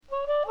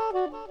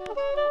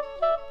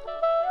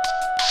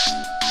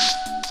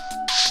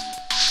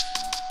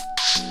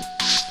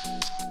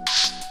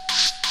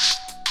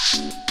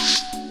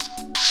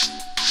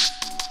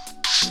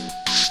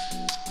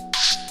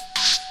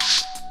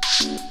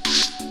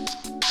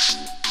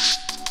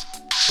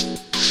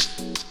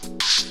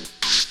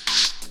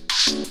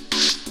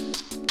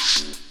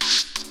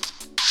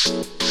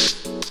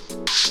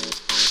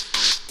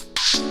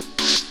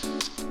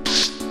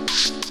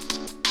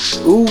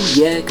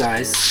Yeah,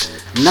 guys,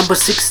 number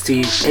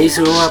 60,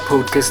 ESOA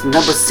podcast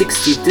number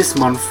 60 this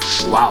month.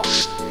 Wow,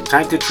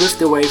 time to drift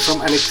away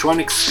from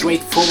electronic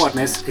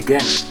straightforwardness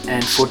again.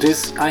 And for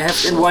this, I have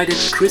invited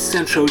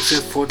Christian Schulze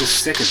for the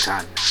second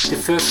time. The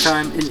first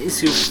time in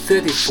issue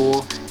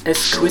 34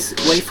 as Chris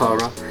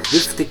Wayfarer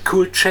with the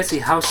cool jazzy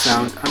house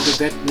sound under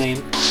that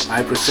name.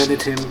 I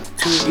presented him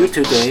to you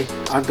today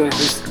under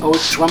his old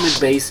drum and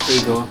bass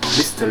ego,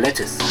 Mr.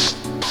 Lettuce.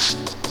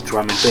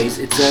 Drum and bass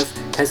itself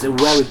has a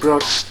very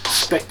broad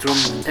spectrum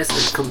as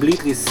a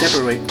completely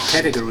separate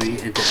category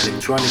in the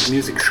electronic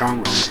music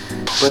genre,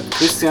 but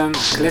Christian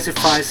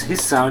classifies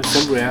his sound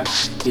somewhere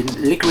in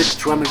liquid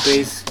drum and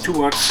bass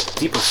towards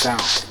deeper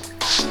sound.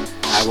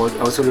 I would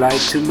also like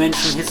to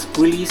mention his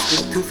release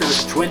in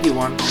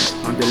 2021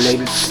 on the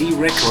label C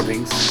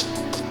Recordings,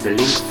 the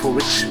link for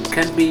which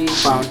can be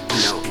found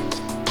below.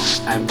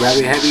 I'm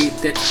very happy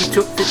that he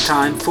took the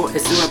time for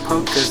ESOA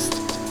podcast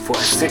for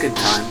a second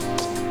time.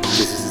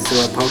 This is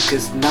ESOA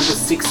podcast number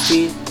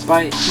 60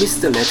 by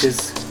Mr.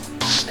 Lettuce.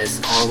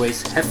 As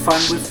always, have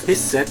fun with his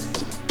set.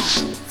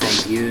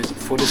 Thank you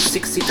for the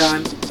 60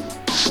 time.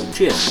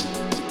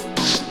 Cheers.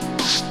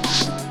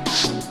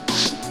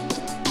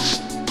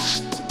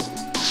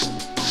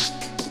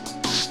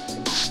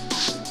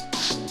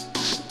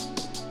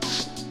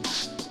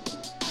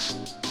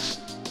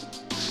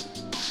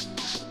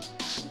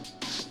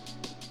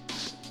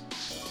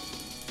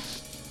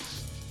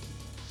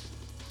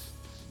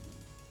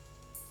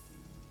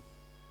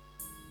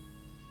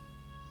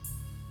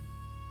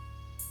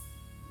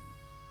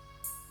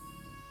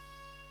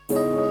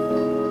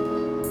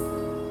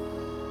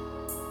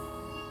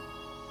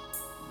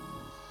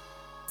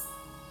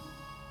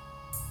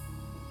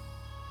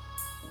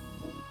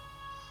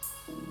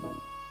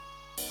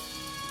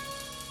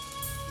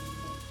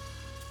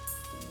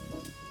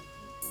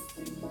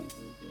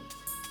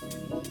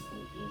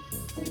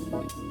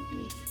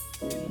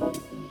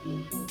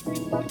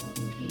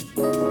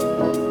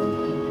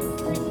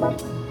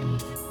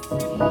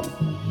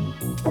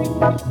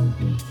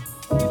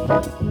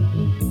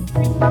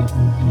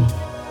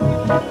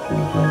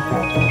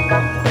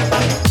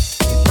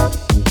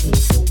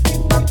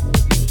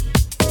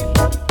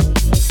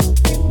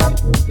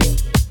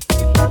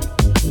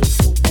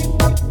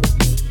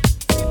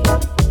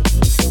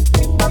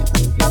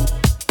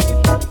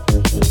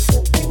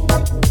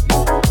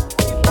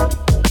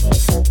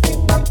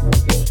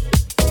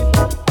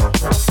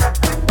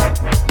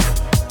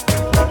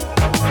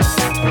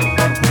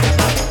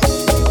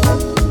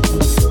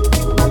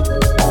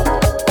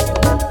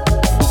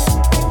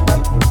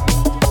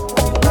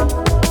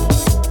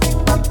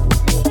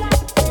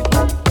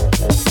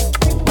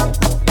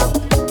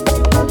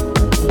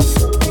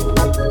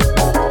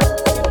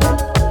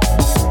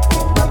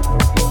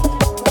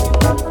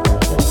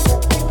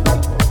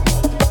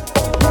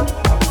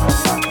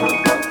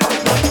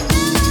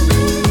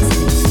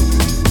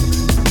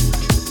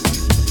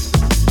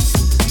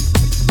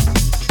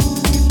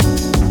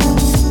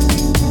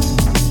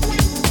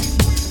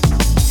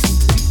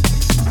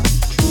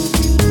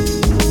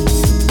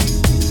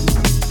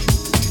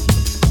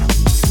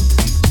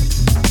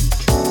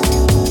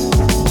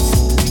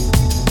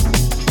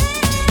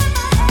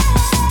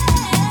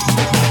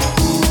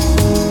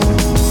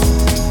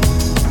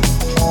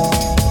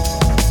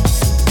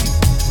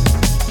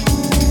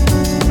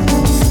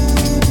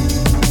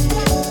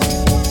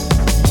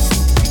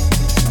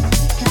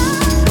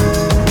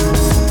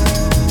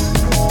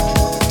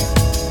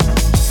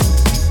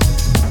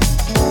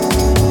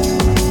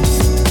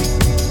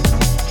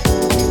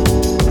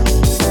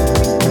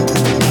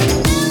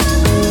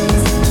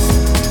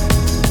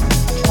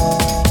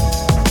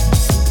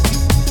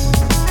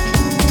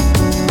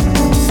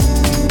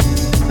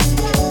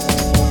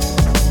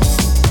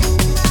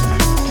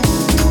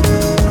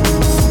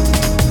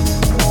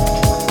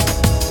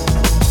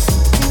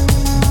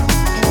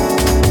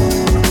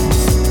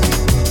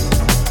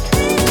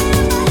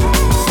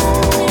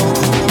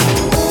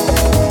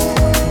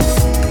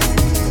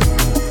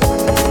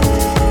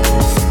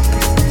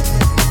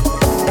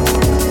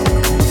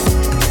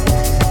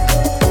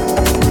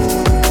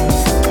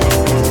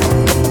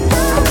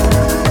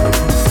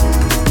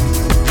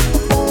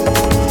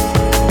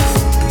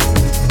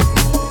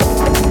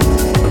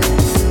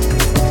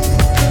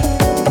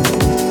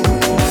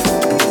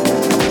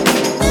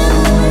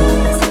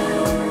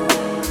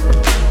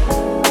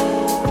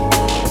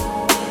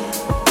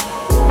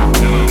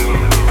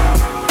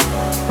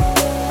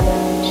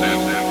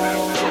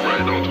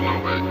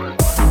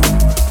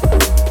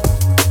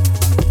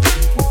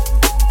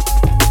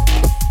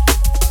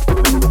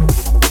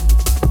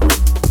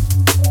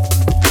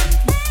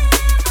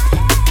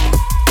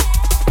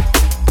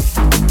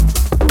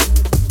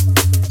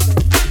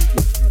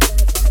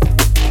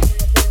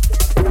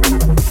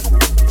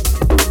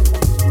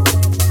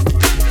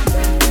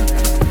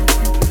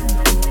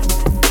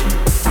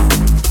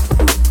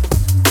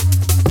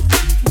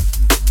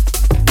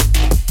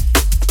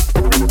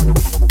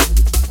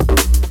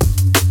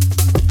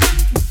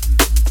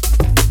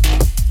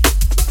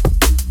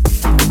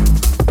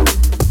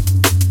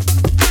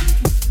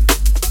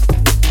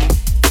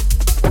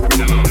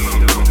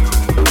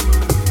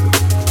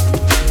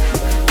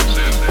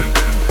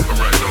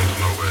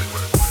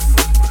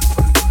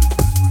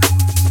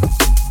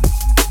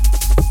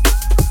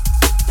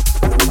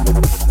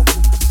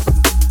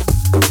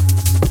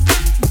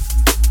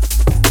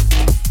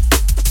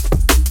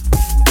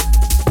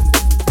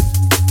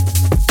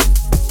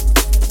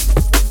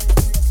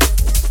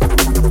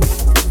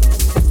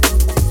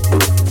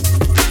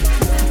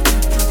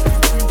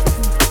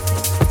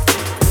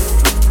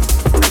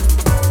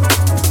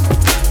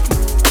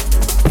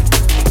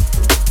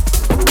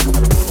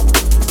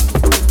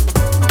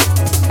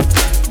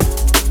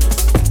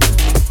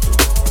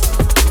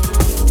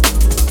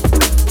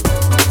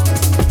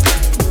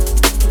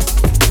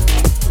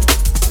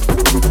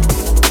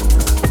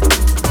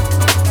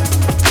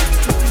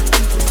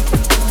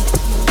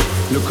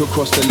 Look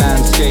across the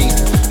landscape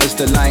as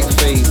the light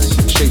fades.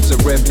 Shades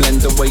of red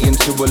blend away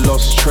into a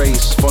lost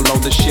trace. Follow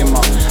the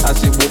shimmer as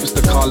it warps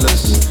the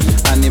colors.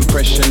 An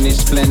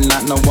impressionist blend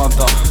like no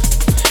other.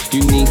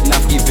 Unique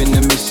love giving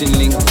the missing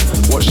link.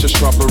 Watch the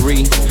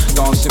shrubbery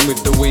dancing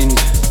with the wind.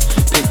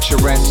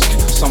 Picturesque,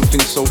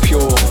 something so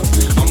pure.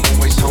 I'm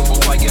always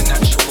humbled by your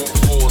natural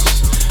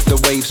force. The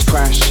waves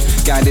crash,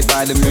 guided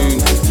by the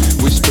moon.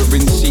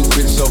 Whispering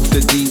secrets of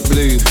the deep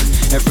blue.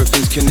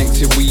 Everything's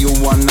connected, we all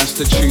one, that's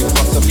the truth.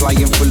 Butterfly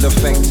in full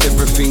effect,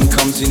 everything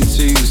comes in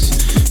twos.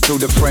 Feel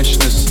the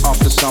freshness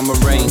after summer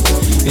rain.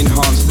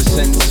 Enhance the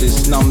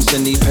senses, numbs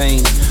any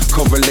pain.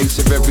 Correlates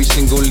with every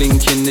single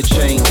link in the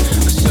chain.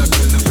 A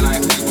circle of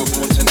life we were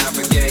born to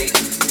navigate.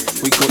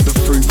 We got the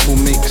fruitful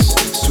mix,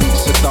 sweet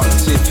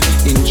seductive,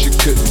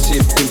 intricate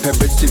tip,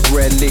 imperative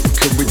relic,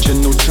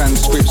 original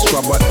transcripts,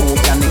 scrub out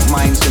organic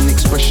minds, an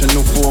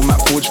expressional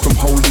format forged from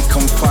holy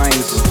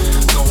confines.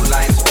 No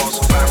lines, bars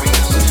or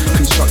barriers,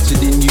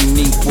 constructed in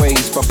unique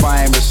ways by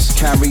virus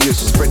carriers,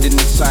 spreading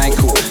the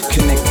cycle,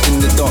 connecting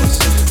the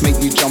dots,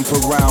 make you jump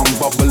around,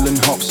 bubble and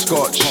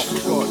hopscotch.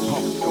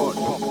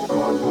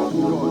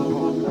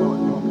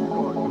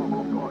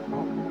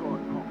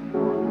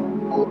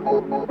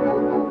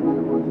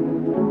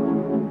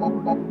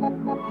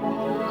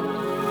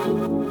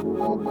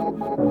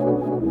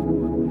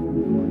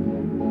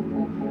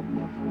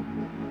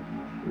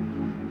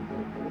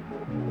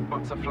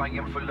 Butterfly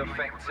in full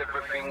effect,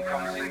 everything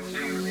comes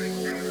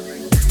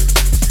into.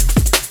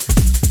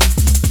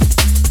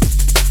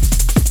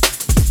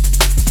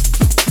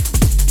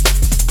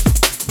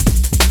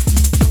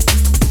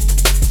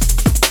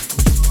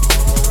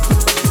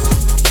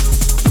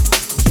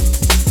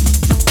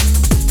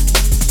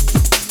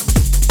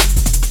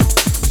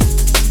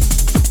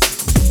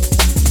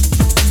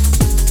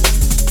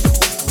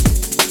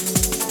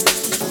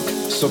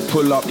 So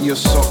pull up your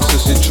socks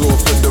as you draw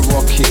for the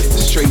rocket.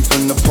 Straight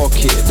from the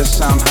pocket, the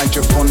sound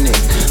hydrophonic.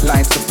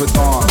 Light up a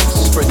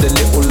dance, spread a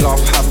little love,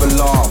 have a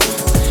laugh.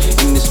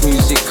 In this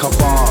music I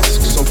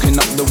bask, soaking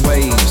up the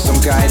waves. I'm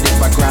guided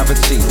by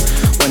gravity.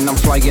 When I'm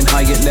flying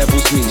high it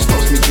levels me,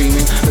 stops me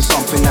dreaming of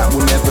something that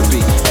will never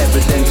be.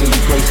 Evidently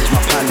graces my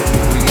palette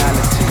with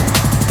reality.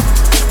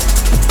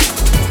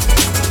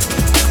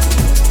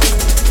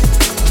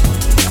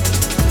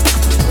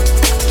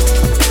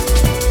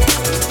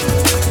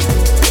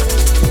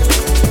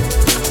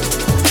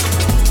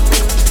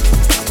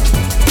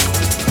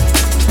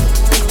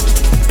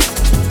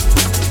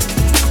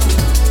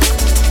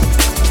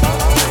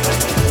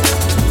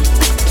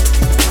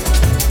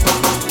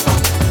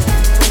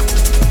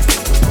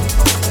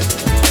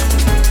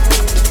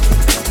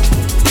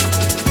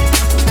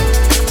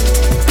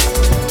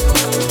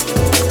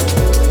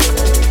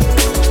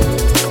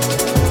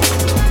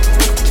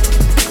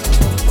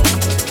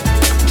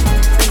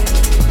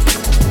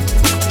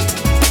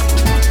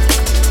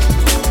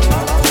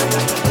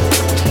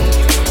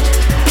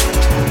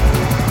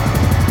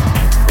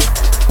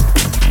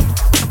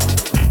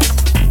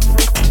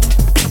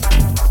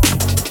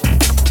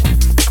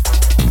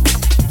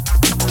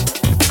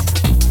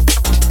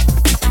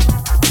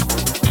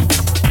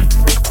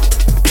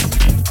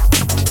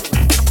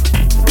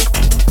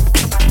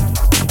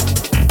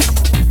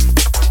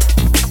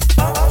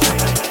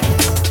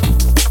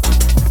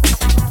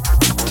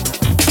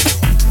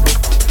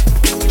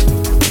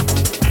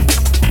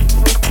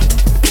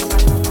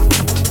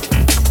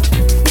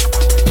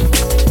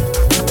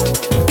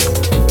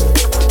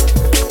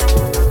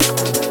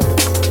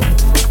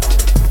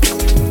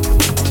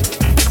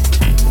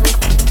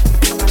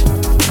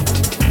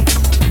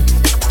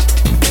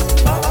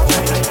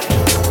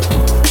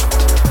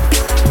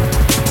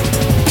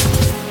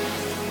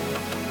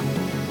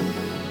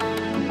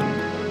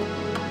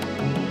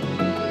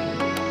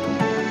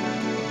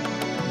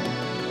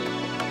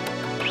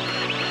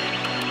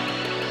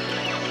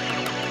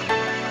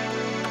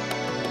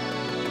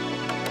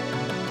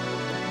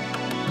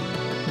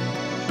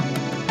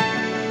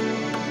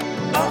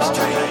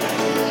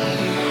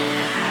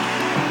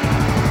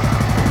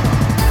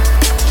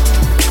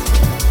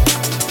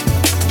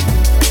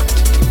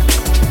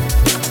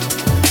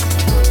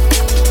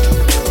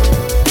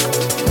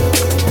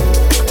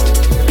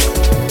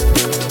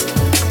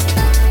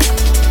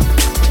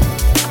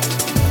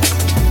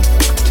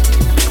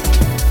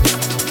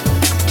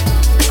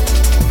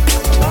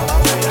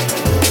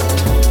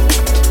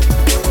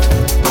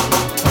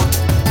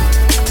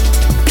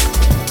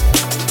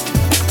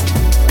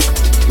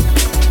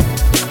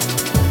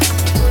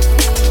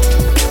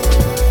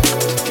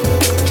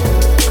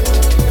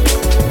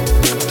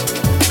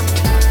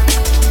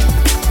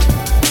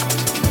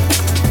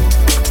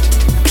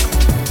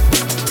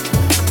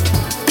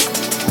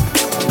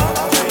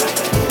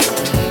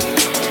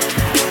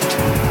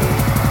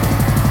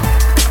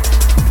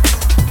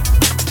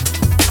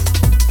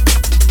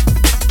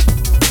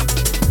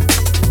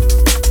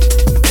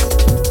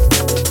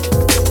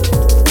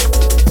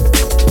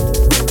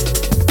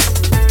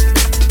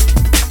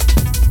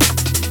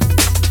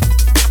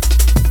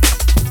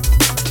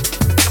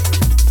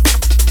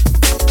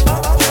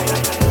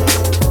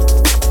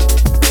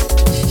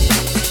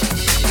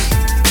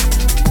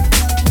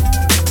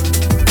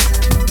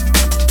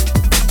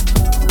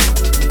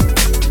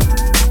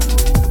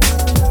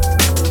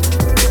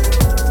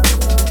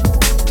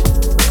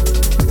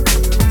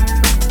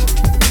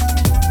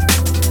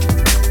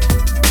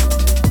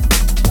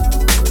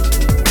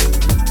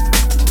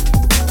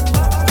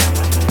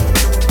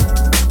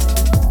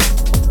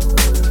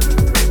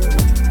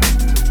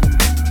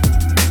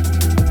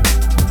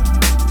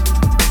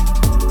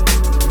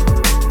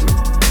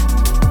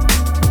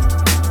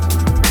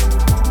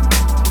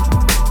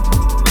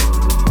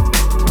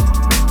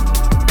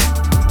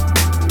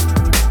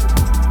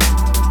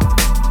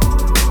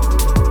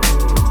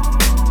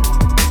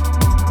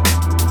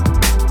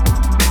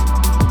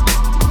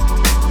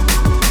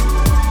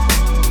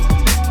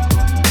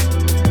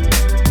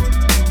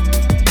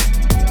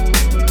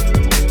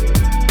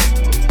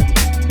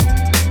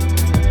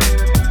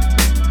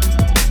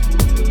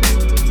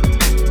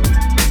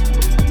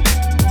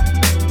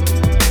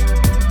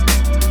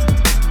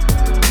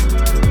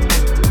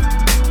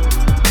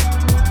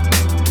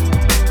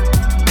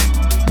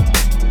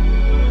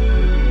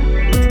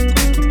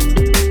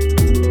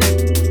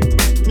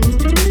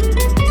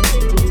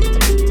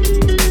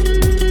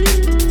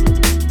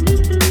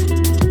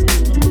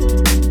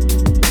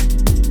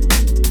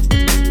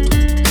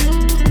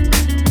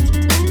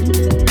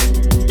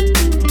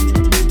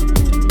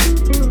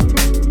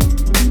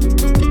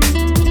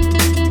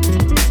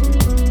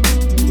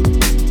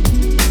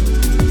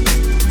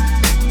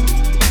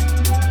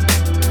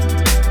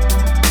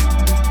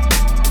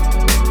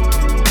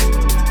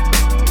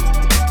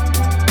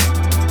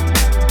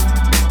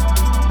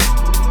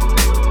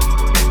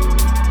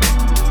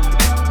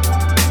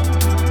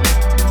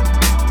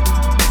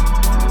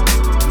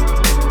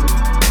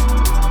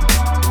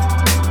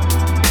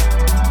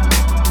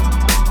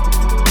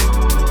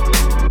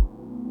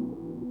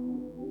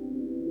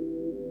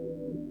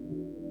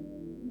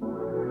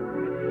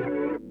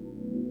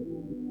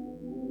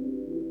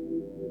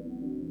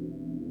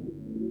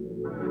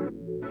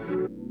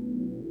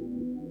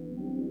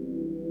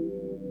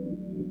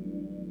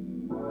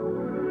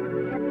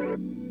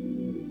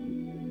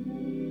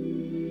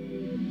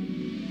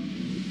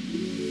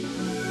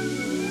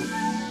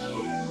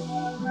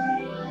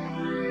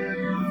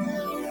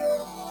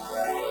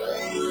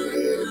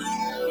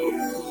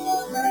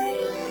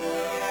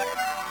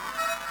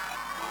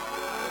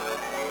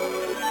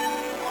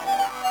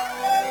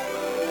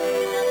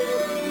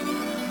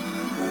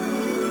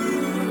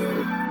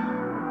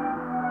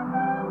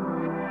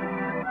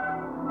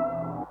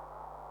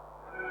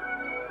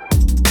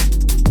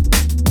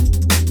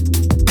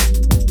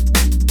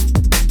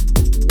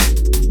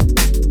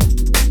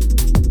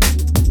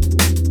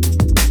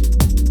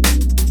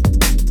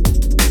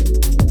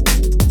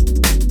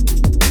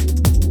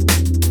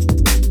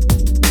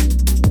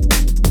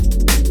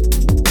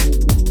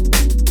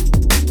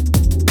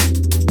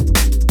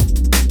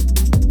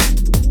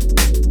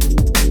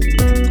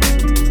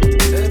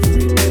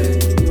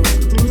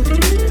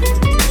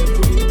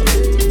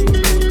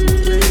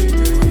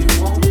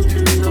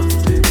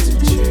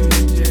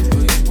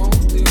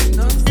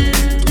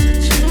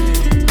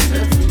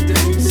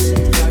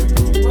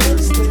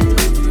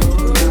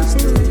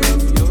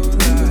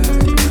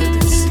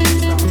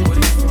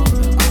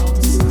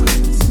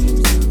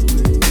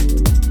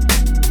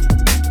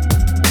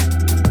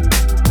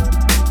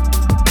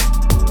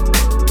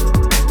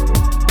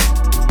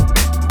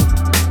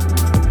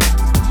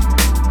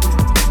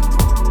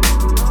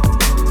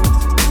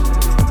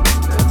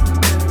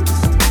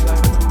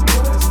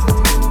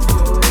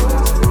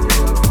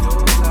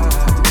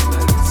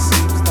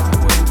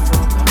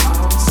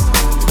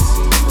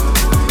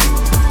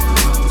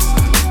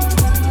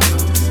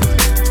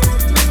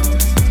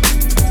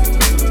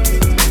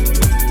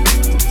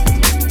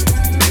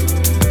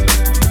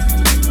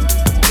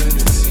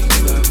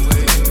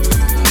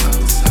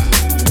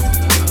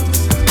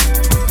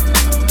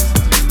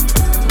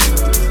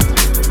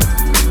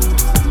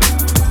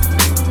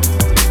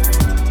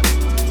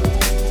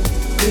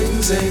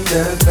 ain't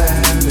that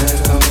bad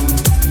at all.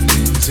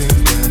 Things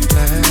ain't that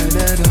bad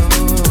at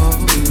all.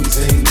 Things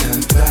ain't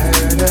that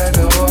bad at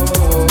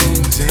all.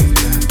 Things ain't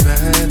that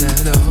bad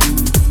at all.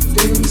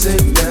 Things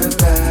ain't that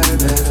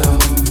bad at all.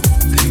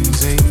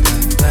 Things ain't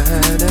that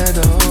bad at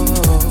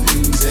all.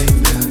 Things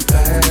ain't that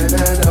bad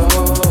at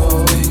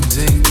all. Things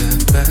ain't that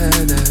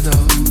bad at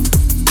all.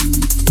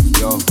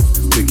 Yo,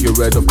 pick your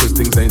head up cause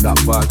things ain't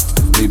that bad.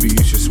 Maybe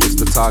you should switch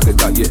the target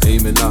that you're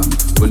aiming at.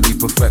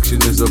 Believe perfection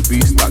is a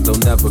beast that they'll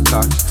never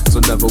catch. So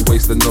never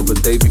waste another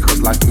day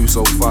because life moves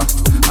so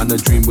fast. And a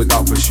dream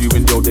without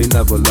pursuing, yo, they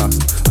never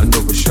last.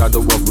 Another shadow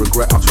of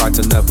regret I'll try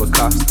to never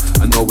cast.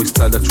 And always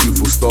tell a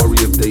truthful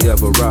story if they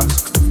ever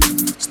ask.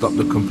 Stop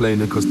the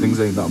complaining cause things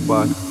ain't that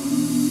bad.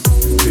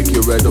 Pick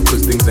your head up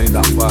cause things ain't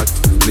that bad.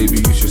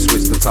 Maybe you should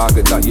switch the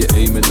target that you're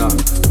aiming at.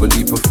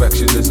 Believe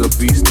perfection is a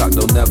beast that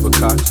they'll never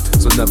catch.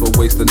 So never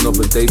waste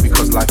another day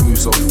because life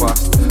moves so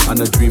fast.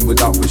 And a dream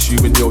without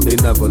pursuing, yo, they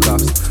never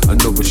last.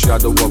 Another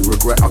shadow of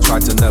regret I'll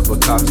try to never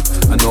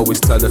cast. And always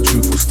tell a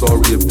truthful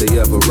story if they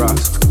ever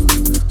ask.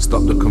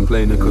 Stop the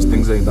complaining cause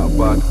things ain't that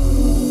bad.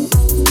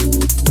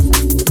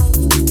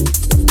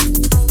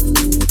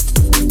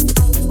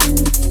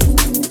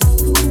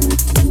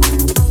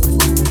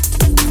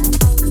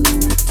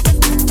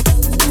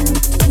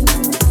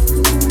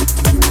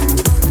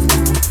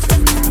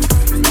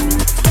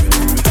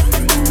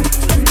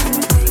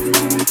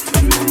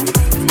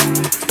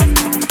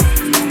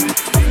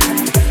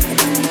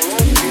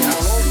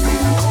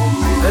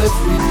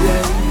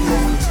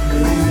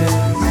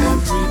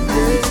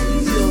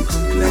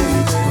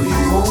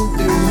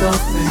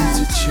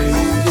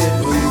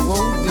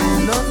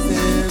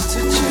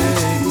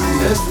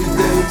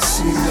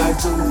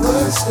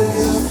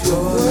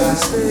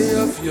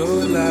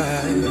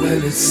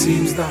 It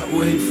seems that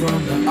way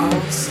from the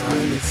outside.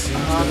 It seems I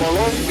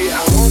won't be.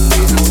 Every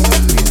day you're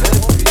complaining.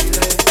 Every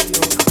day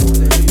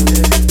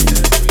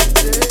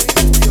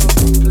you're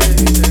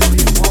complaining.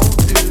 You won't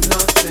do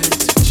nothing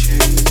to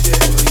change it.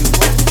 You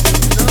won't do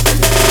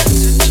nothing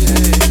to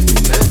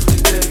change.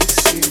 Every day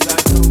seems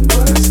like the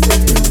worst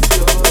day of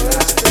your life. When it seems that way from the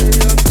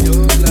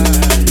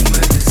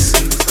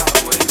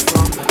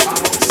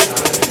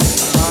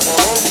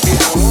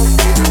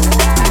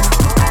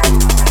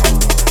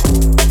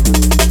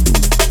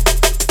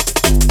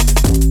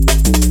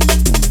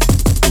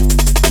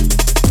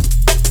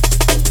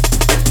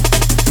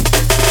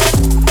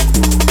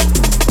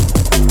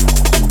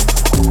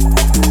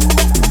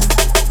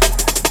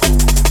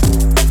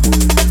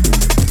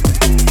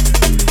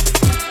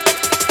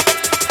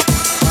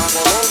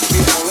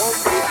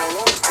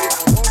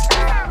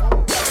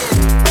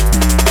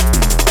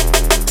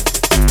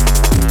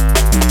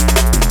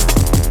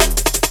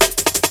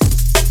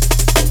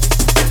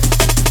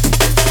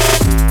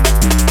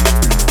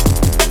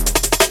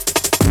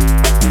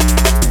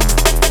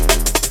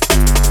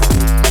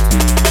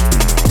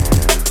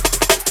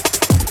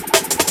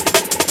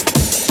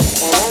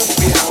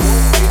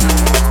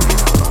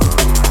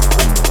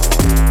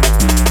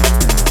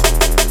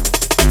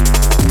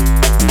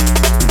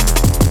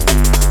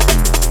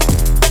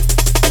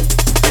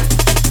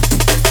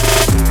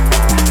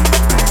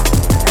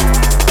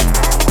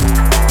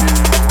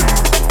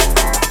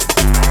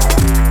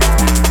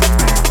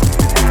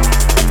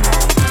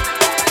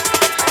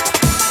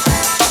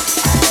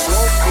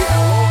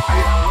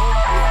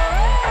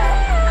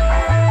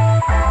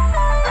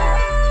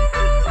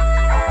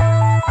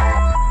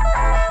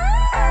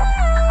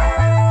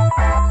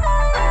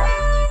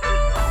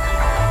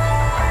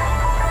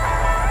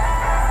I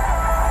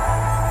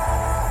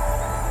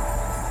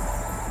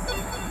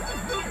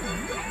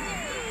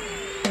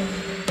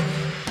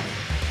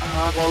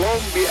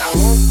won't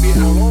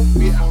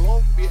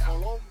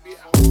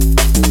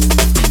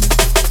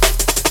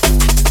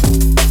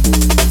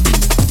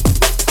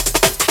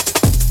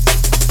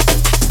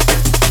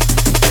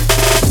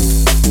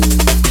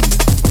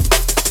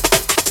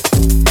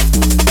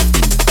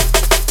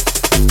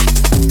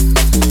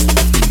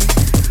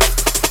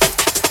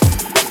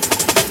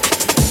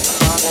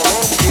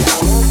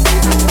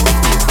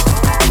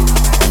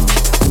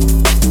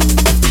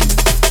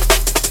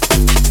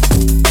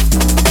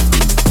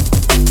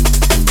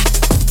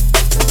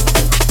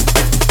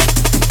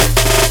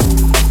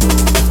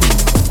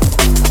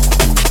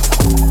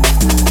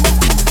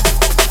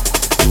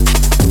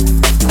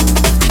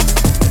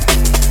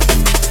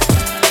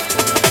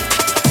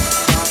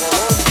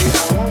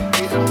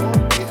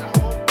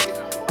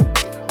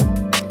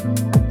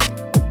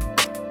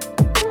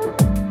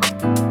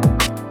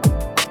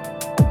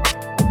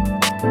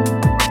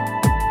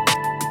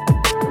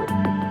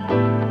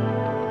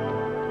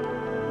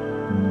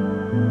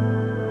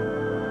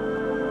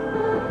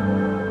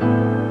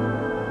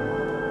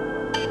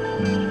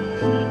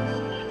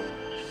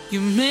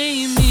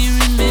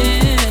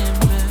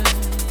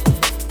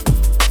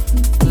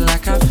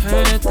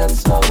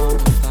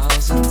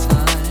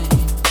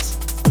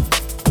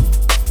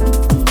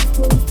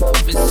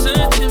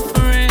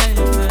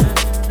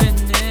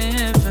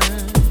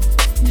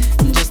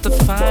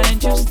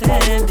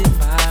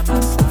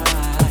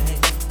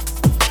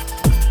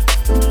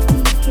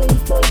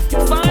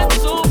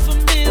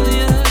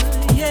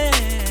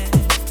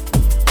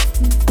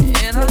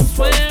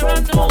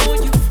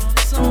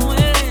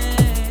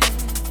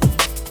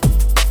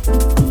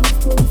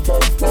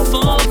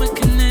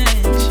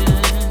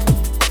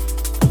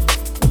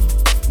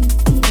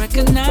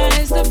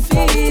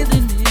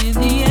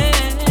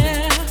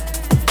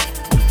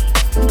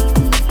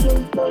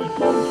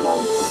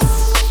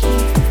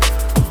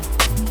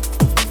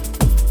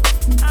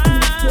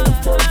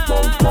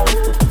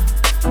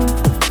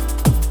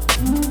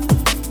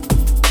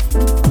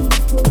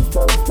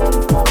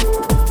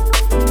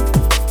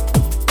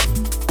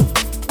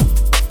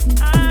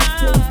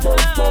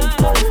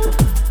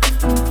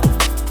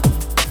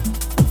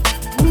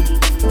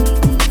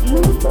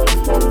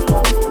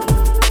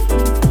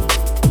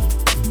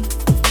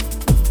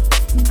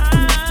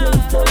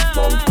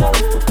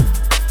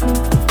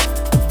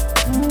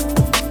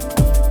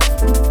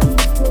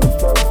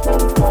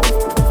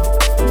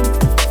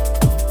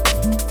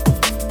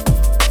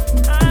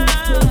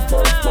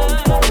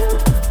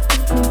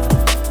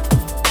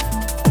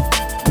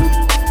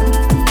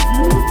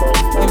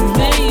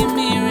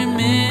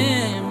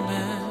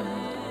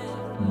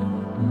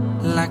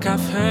like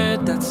I've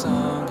heard that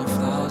song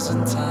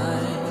 1,000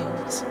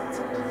 times.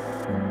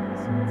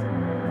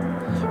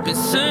 Been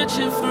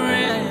searching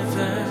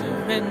forever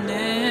and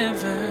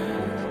ever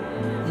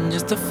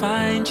just to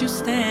find you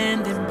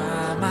standing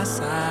by my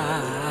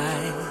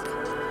side.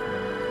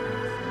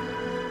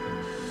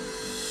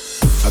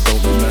 I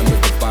don't remember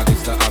the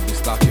baggage that I've been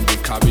stacking,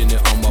 been carrying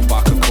it on my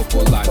back a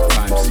couple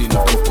lifetimes. Seen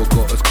a couple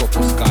gutters,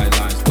 couple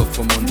skylines, stuck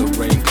from under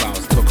rain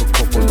clouds. Took a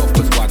couple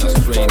uppers while I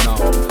straight now.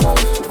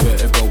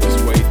 Vertigo is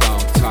way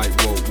down,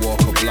 tightrope,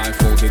 walk up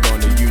blindfolded on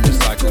a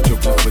unicycle,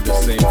 jumping for the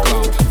same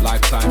clown.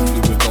 Lifetime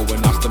fluid, go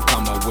and ask them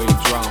can my way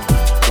drown.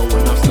 Go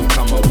and ask them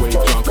can my way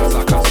drown, cause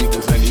I can't see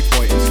there's any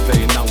point in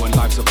staying now when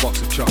life's a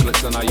box of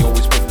chocolates and I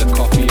always pick the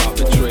coffee out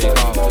the tray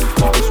off.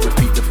 You just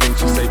repeat the things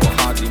you say but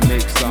hardly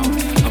make sound.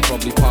 I'm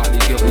probably partly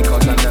guilty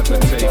cause I never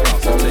take out,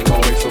 so take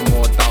away some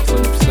more doubts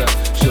and upset.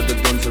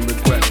 Should've done some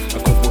regret. A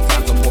couple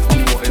times I put my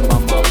foot in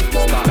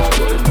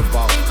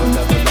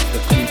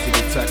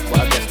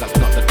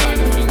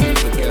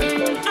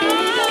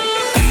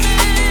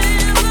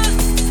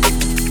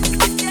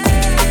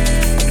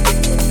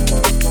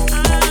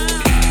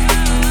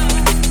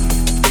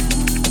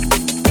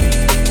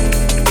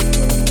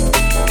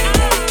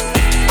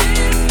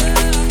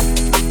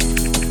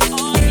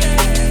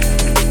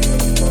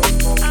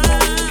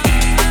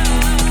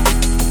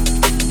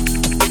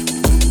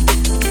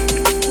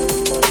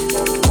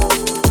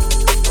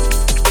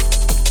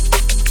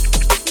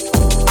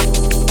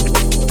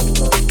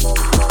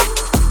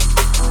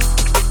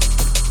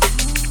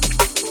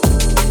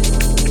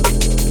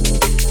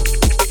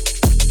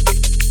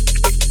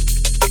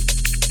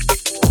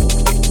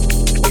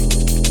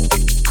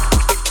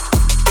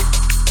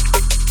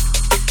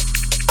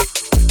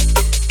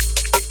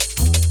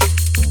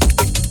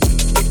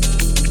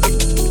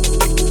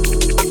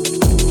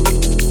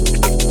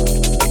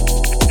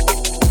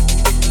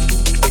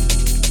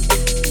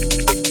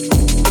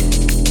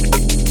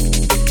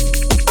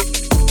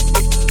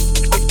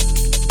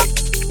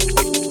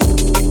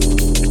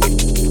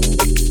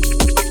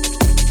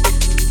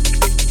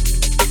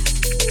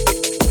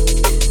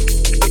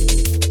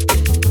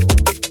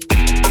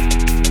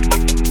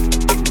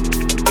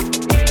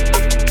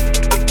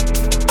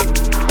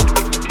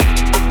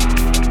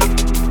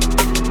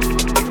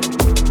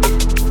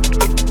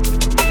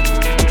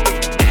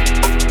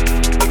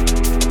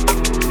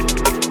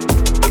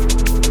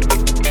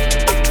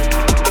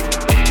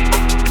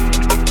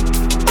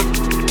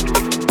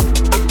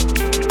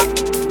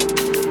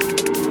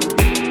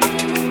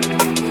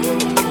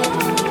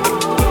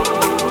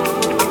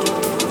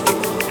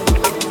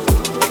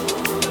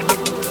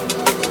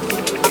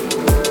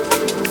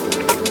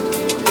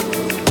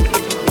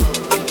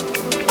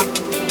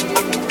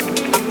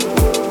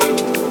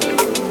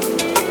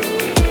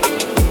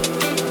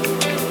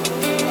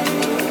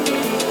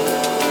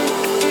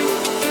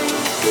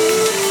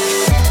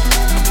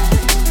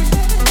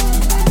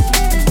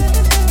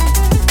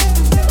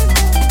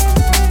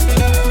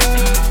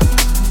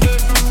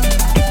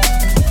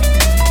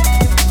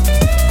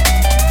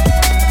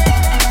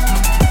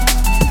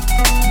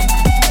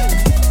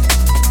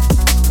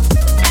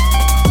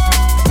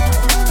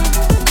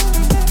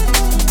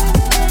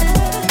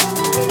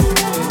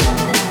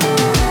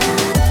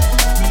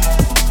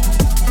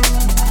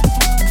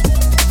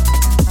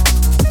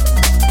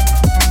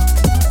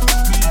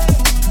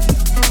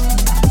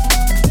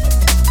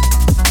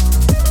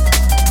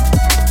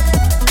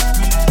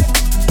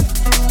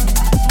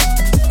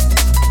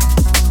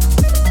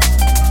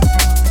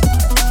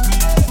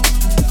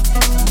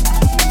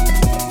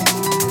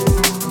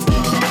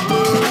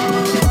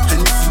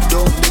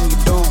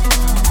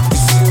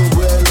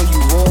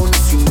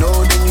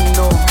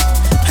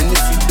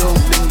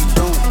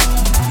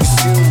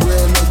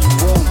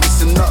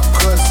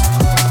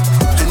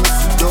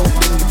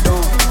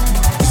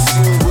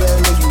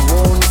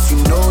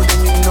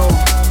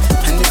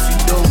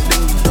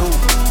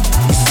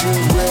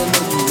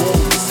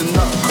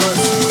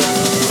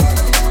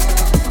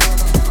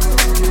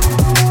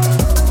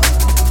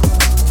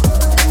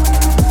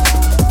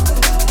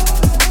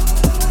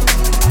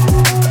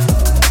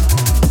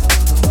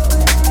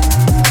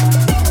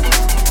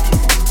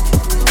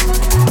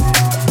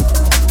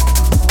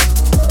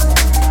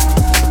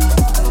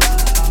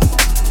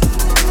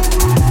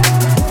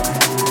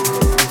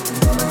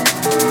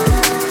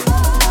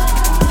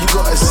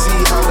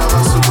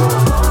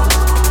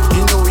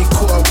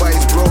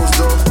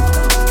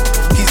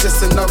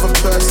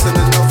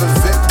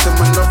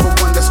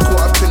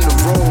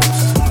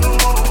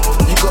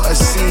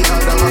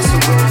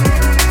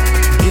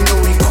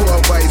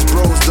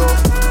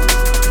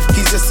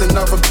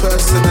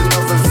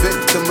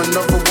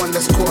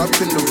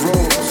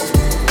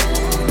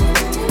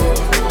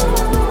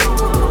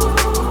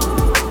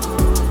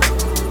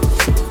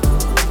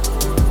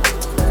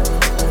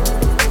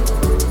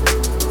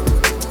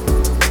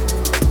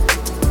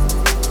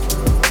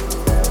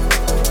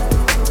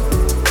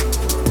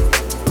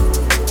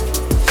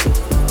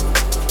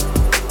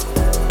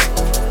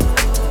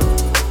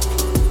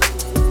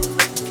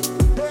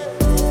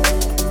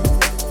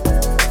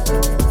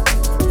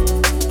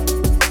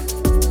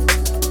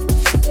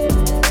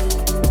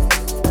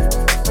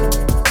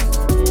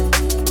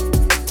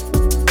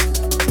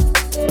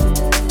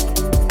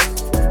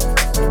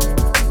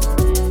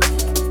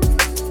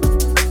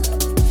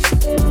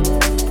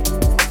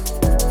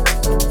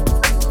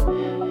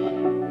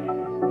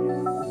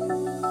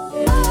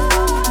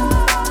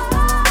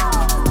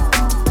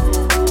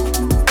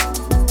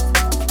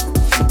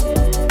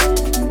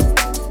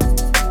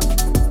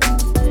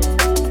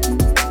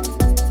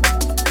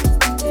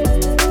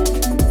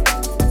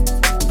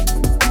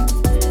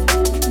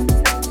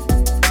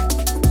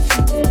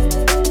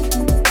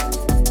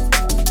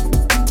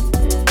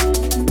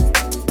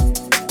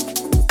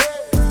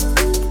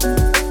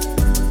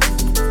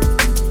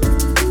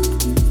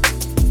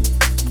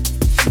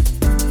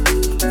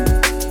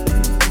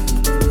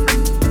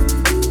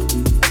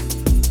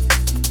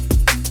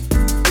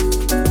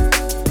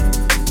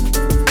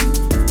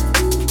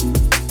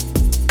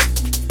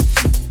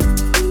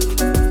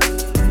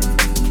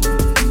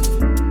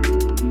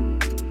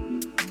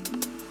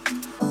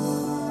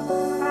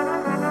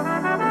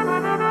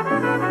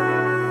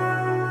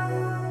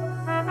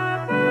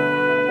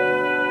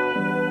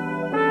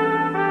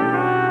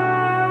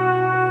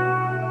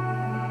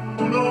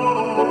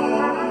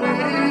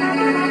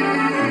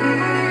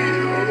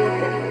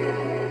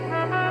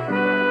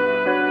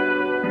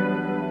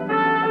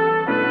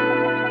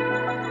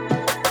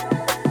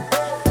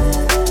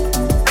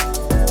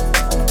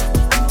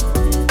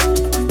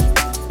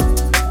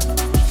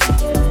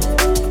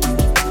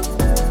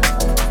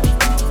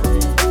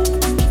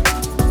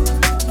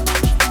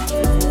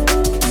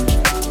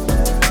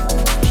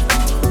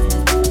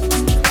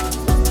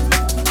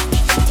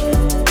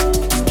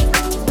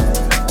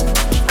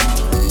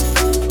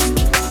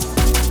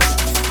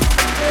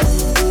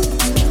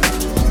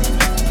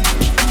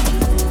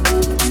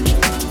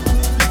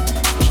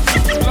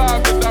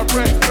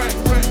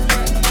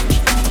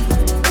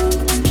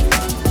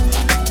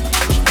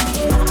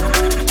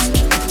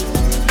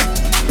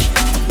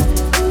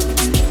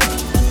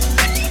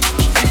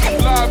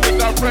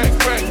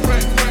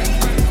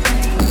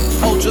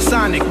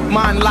Ultrasonic,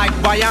 mind like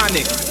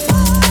bionic.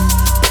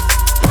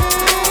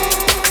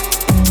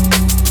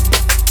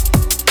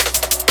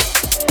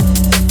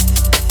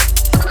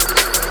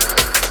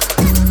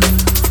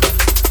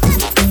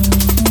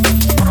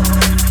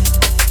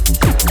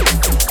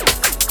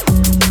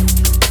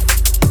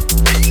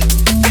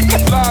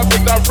 Live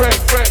and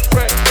direct,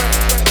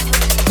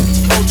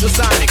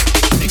 Ultrasonic.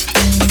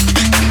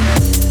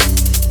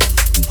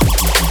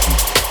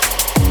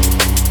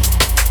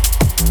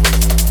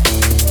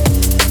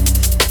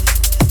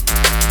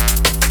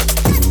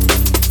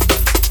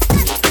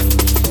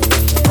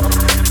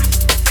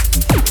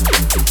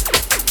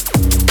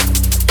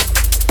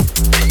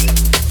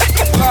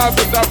 live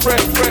and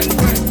direct.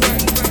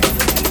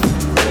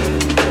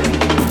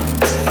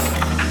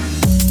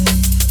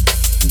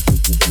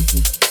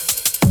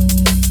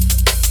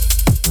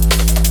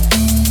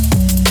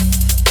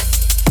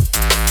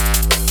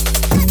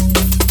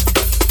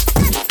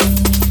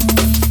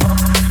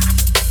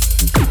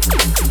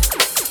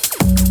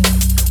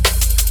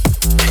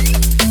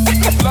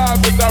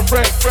 Live and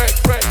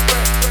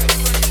direct.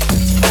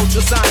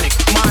 Ultrasonic,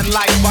 mind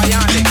like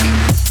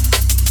bionic.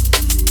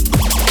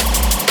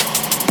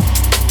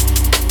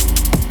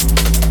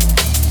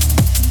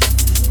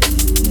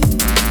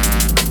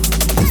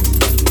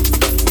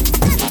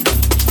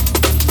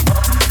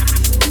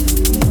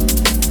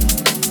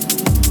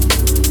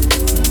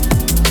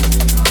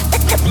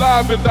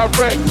 Live and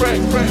direct. Live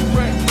and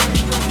direct.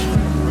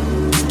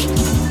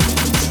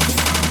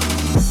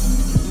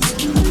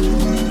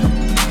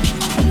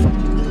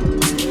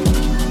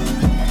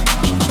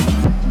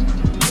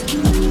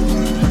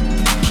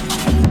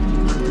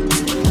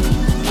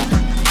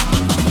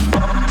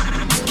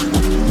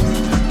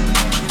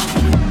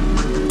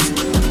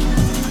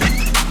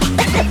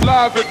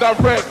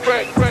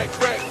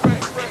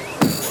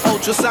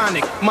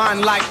 Ultrasonic,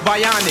 mind like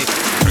bionic.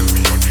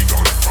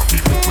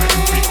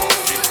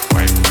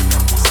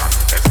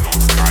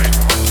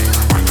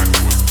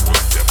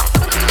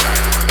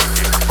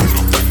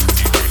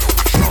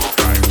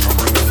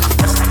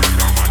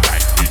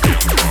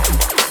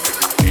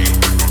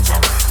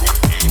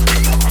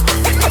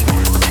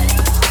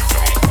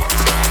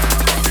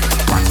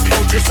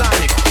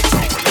 Ultrasonic.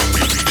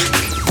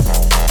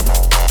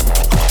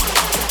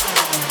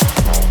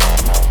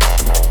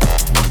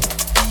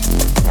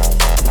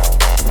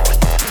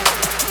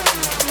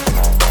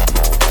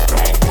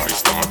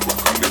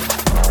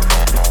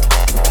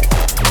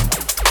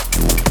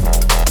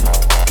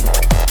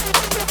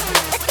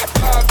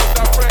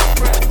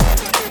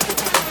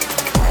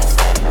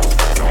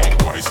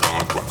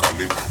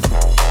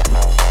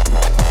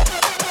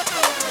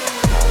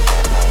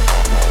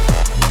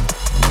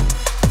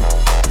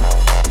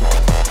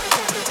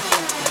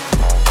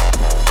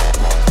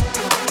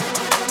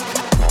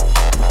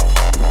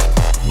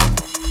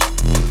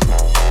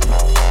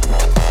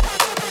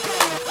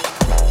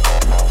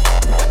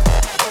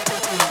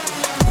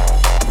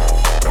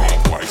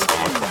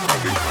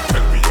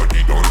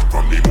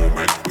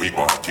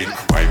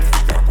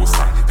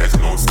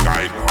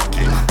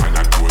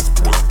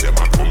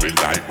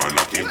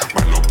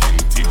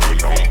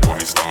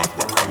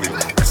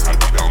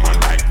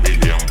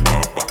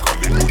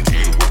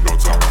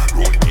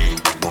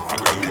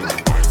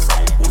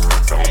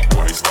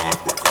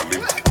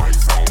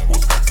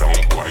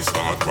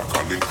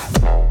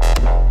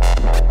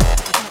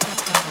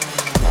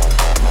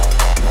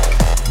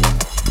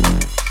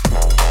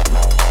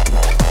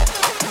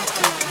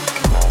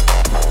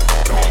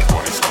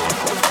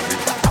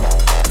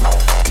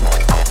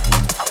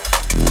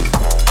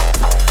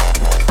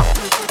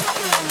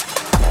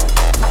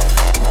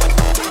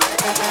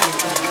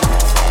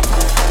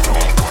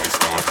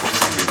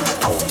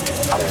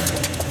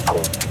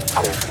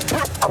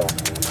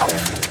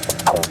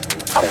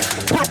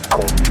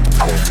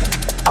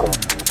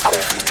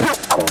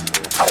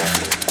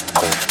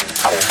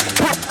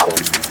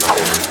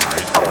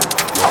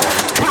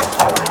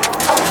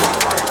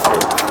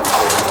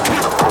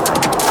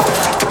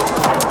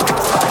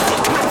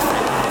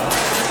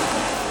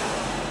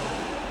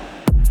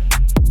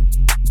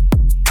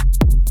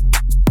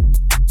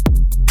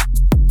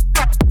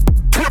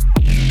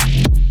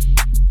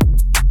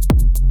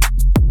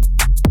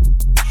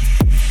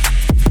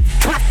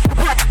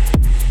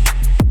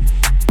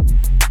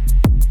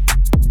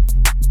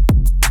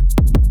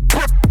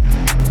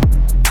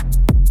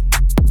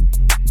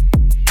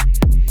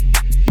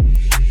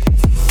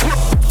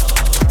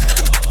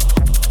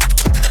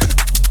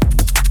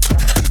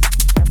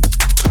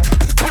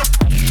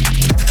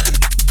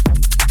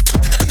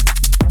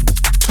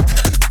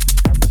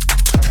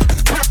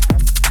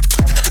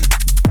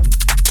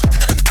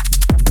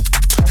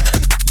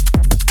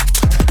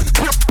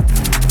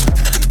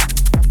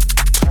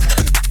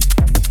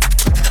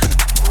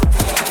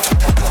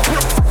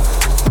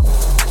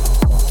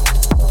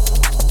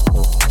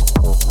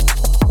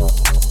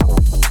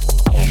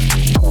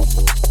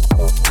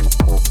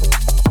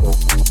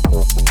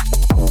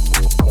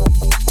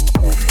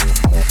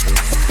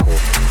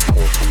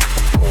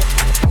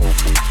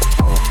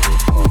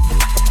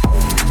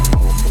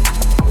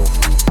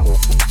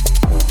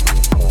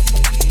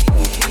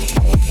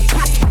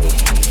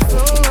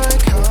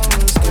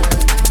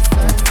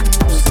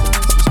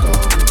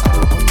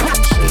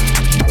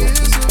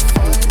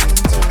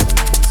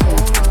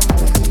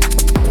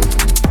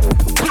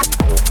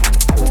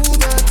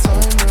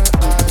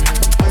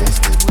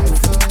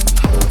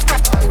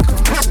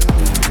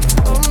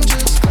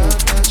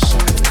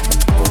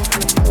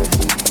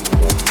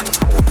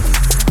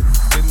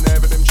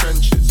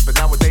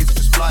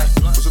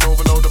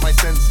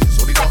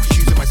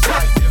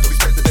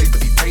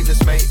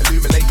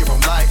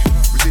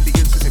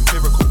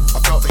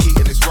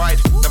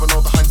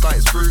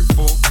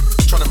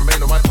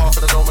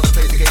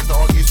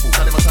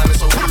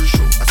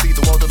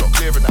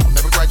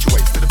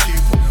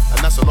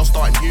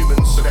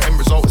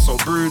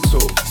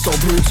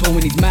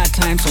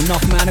 so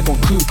enough man I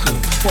gone cuckoo.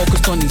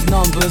 Focused on these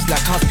numbers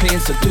like I was playing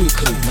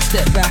Sudoku. I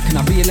step back and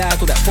I realised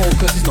all that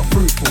focus is not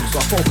fruitful.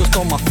 So I focused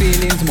on my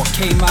feelings and what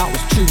came out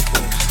was truthful.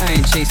 I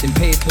ain't chasing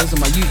papers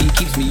and my beauty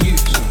keeps me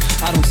youthful.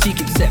 I don't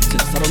seek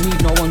acceptance, I don't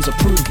need no one's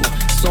approval.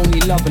 It's only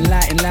love and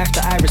light in life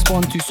that I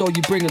respond to. So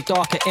you bring a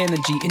darker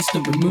energy,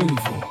 instant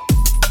removal.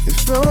 It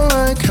felt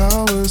like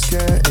I was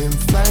getting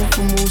flanked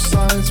from all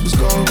sides, was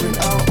going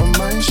out on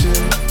my shit.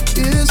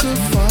 Years of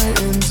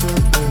fighting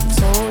took the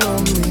toll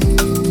on me.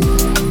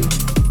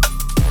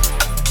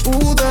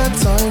 All that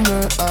time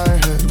that I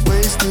had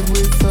wasted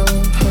with the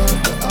hurt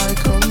that I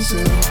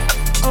concealed.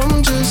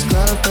 I'm just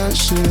glad that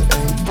shit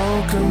ain't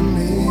broken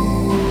me.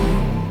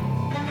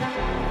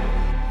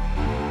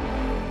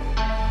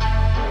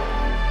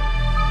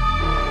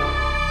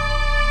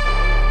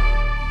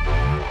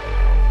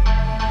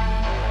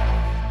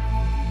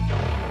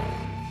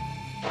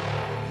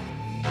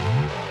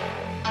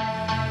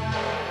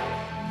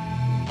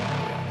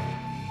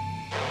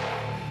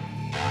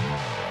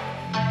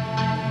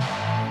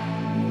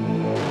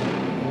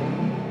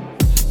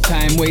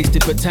 Time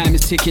wasted, but time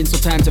is ticking, so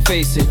time to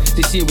face it.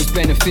 This year was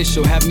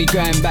beneficial, have me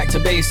going back to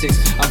basics.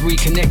 I've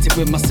reconnected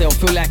with myself,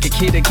 feel like a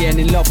kid again.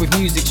 In love with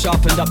music,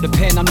 sharpened up the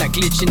pen, I'm that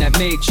glitch in that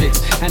matrix.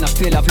 And I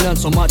feel I've learned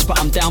so much, but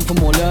I'm down for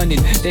more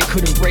learning. They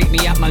couldn't break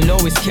me at my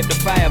lowest, kept the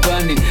fire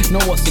burning. Know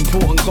what's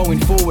important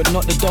going forward,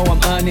 not the dough I'm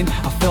earning.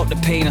 I felt the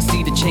pain, I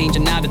see the change,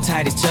 and now the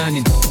tide is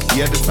turning.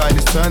 Yeah, the tide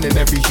is turning,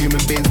 every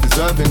human being's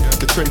deserving.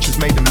 The trenches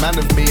made a man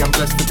of me, I'm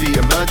blessed to be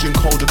emerging.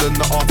 Colder than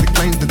the Arctic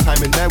plains, the time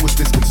in there was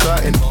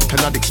disconcerting. And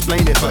I'd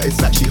explain it, but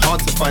it's actually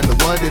hard to find the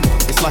wording.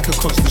 It's like a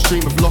constant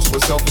stream of loss where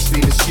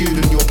self-esteem is skewed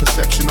and your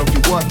perception of your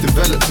worth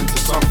develops into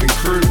something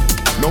crude.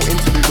 No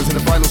interlude was in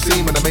the final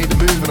scene when I made the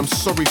move, and I'm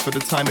sorry for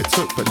the time it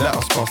took, but let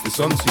us pass this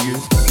on to you.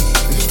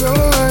 It felt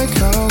like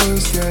I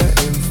was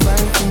getting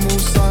flanked from all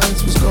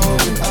sides, was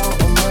going out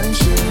on my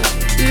shit.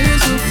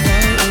 Years of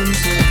fighting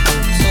took the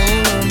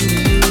toll on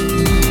me.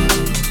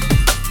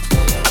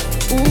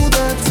 All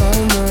that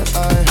time that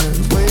I had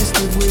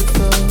wasted with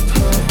the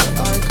hurt that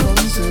I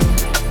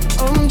concealed.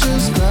 I'm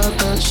just glad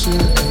that shit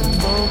ain't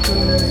broken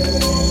me.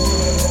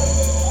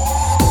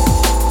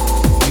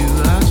 You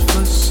ask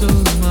for so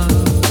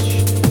much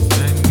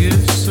and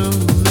give so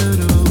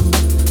little.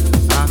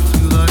 I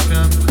feel like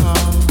I'm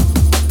caught,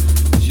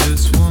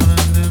 just one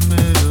in the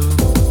middle.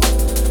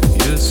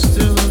 You're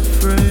still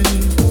afraid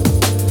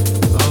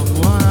of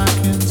what I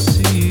can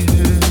see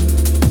here.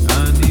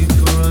 I need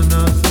for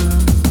another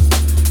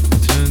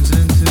turns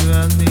into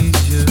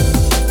amnesia.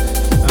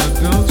 A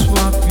ghost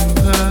walking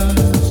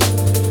past,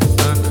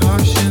 a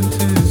caution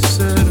to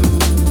settle,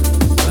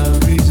 a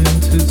reason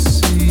to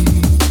see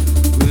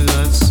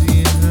without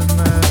seeing the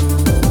metal.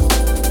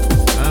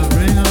 A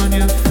ring on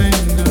your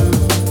finger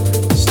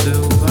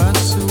still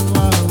lasts a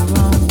while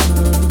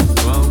longer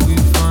while we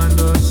find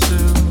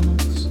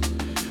ourselves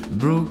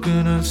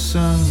broken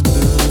asunder.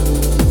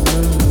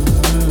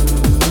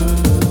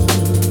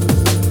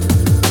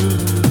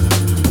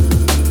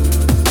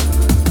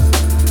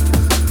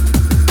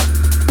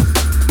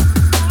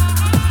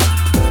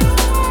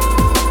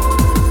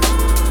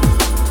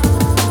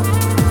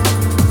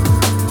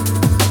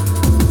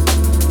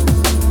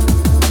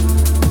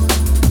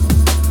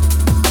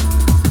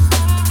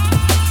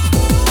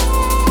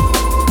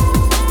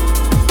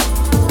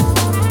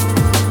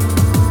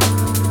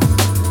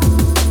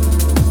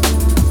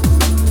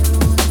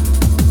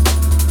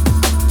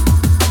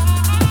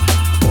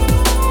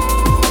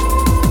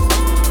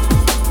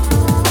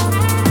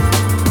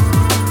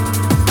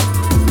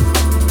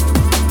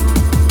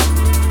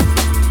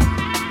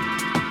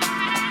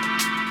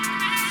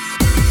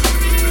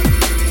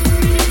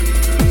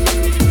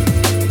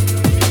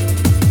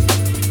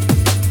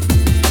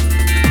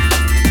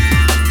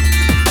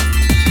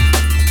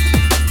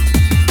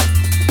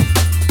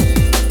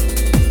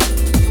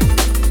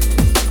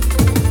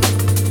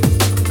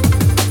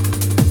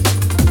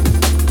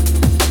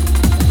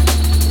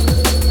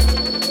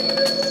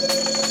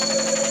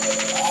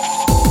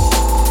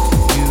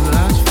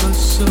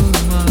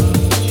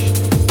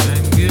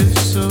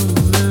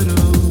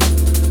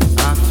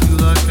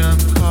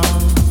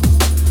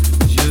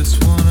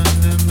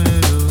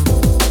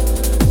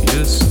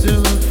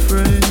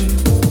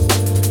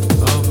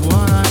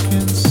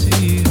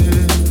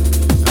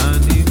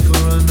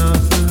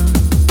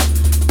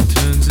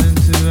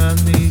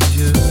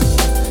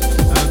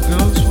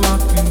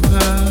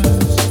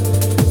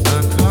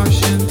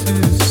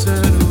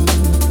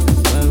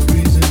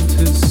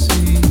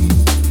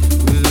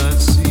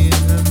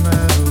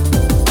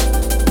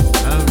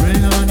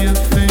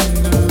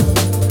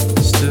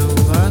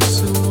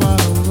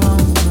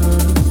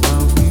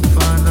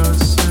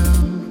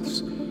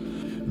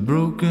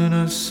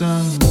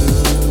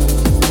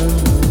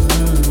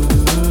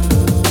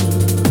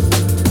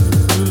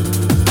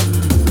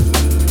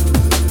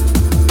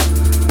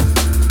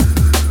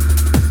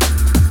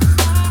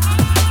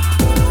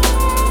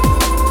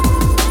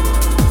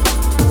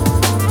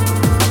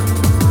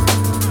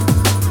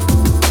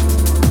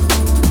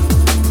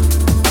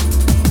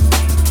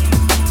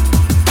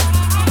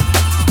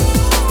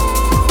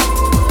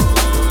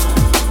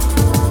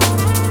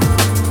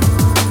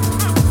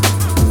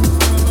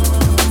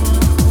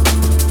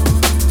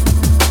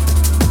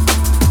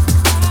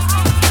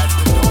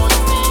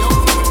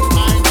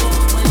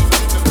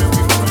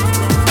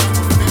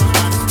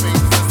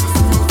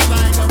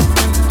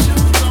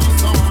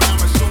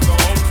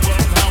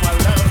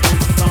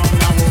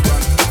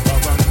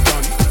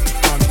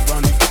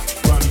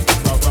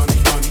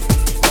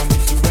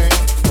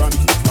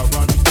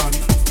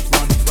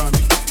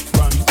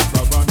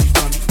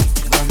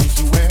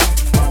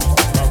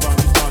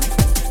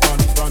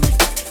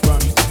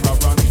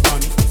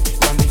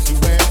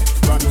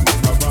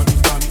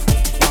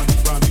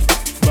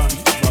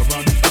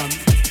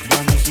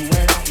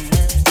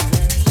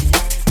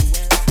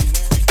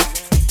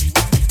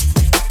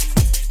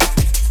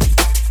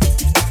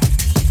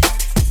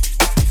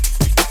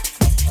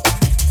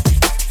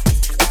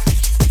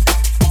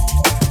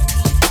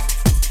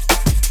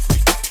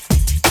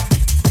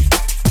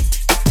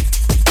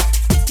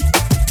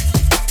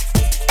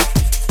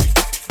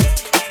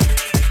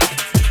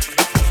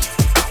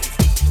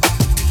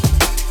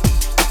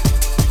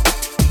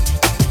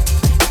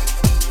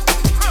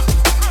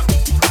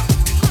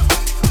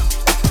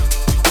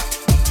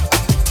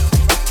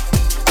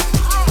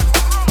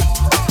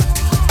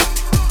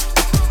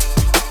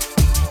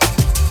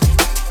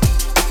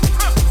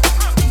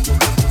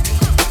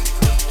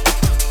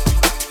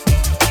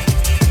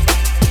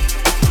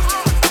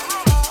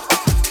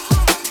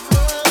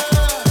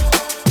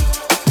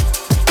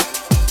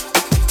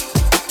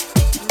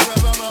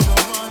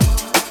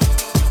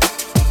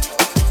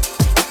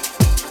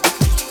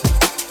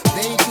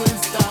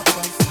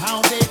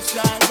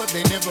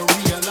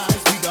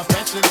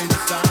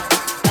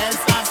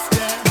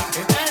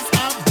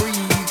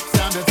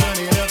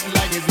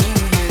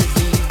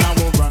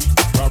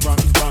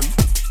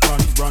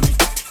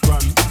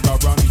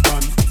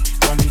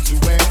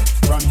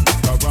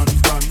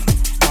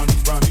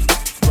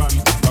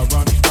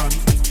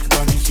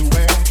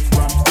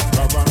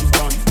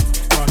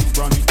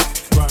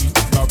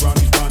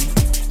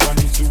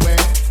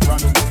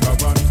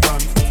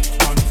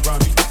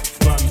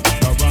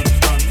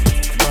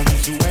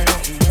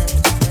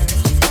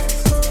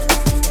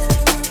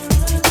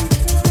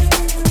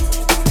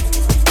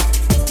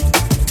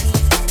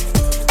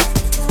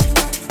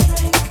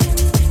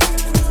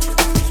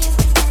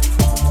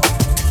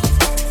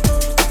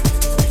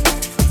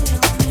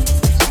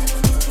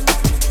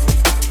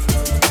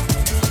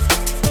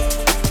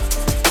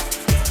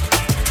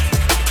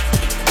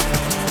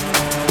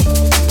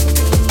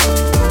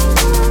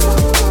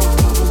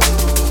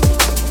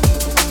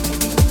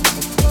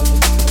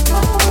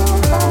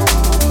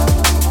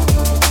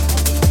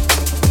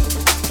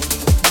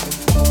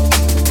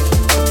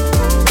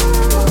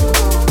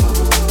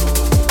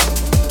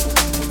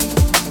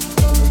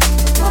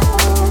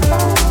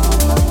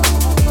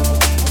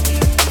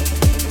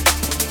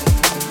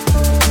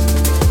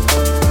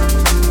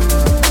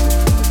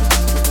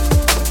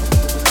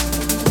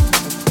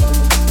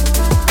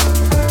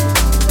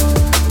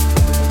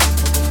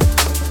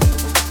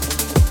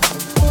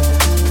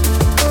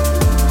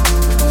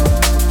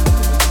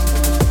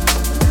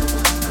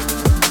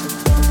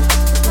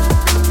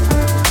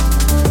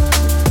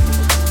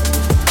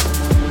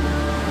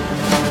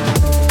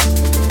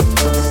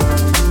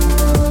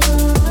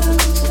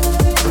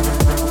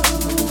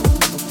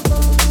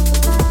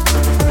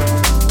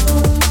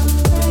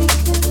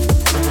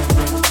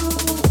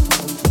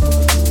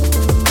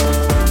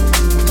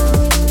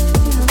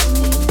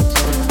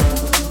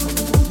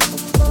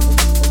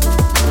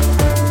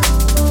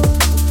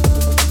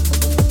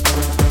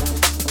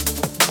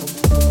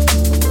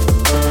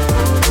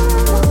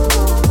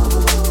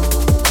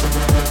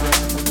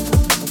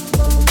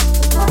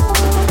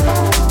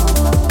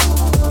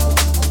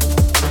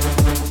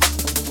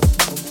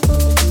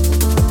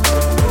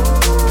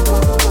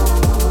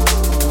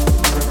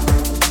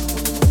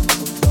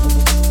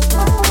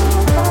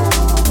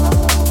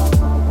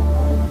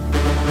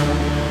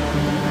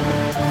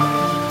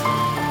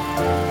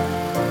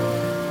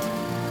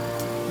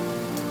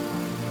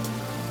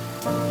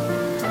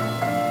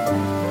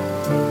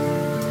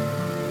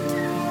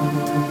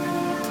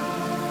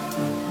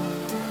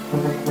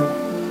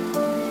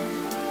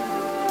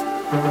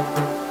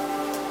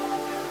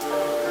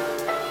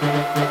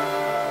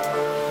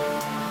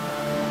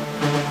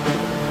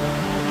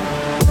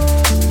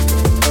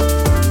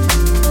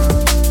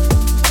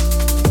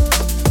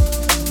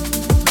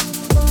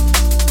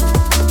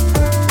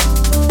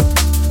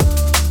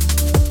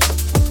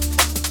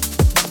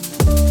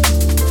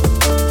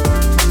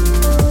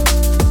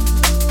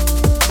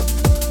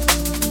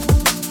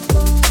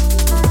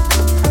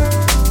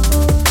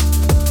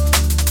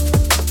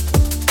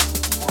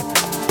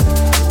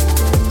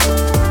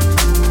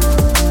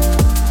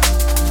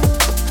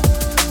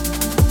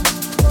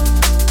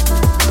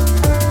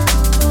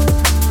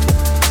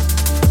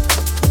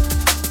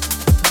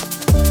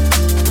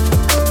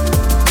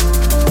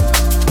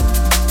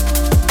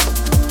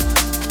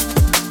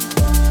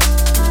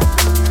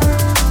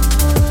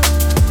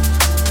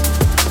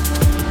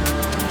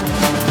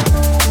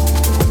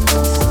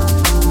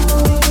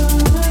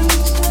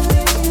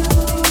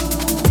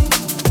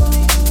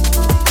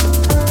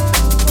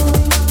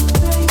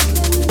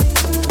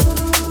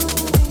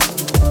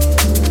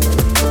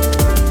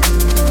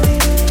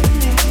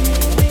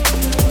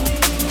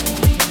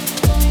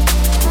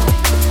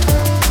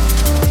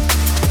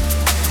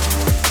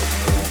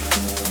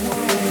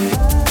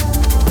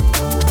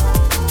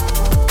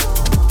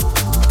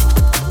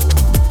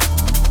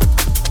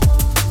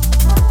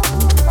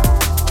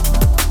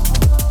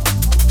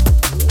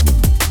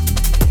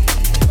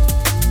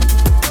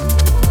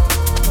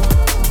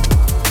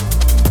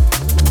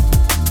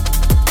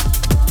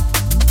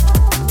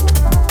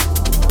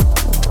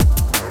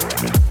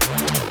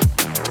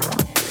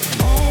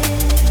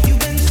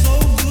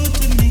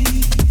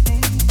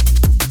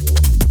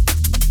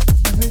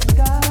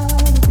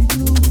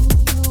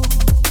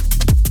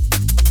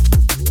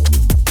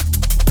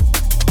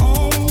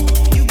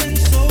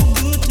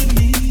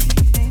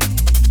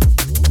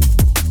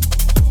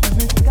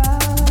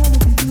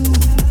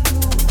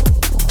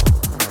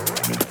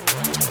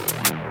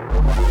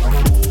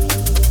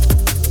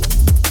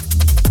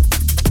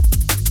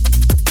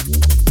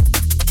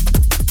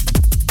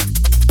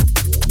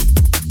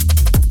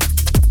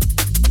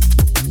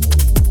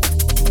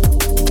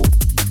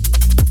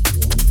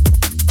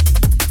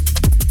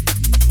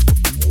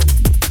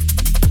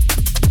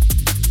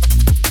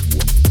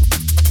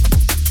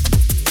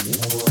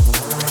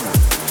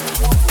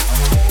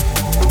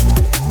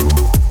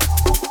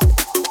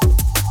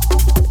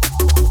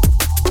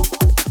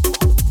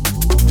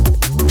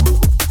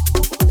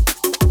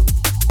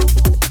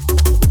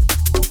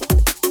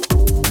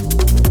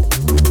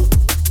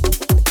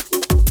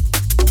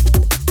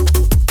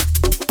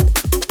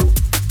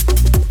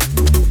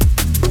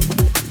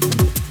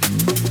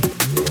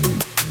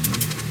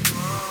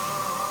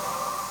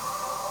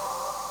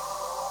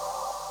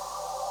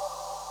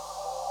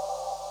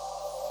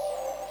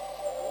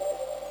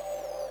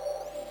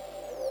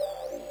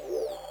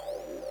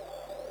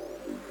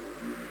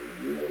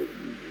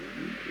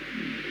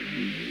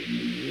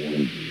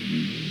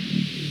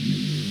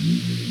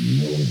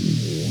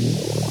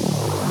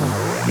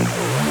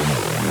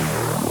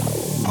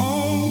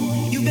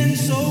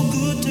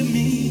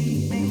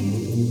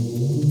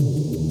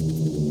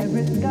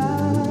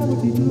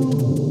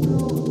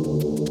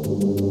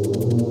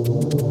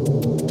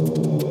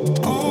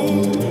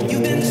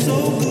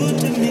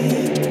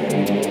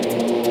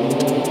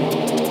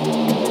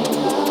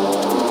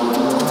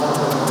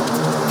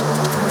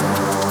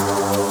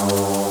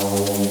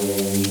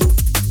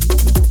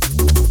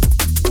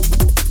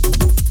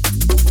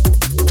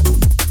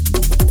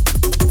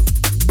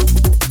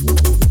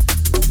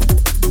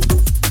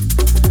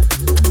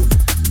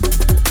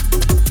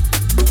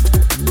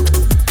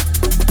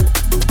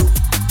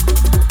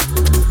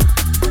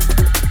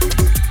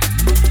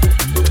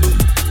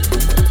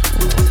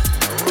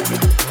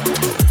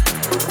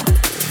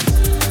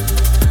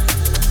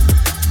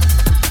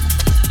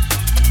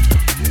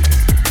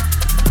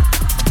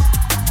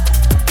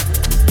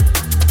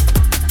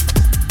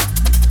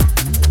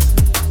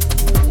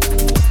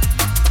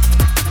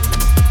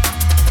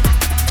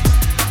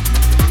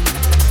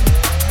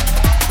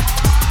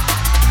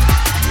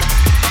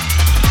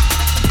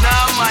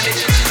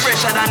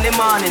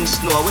 morning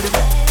snow.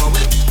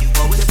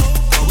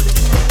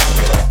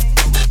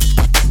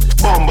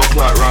 Bomber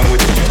clock wrong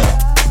with it.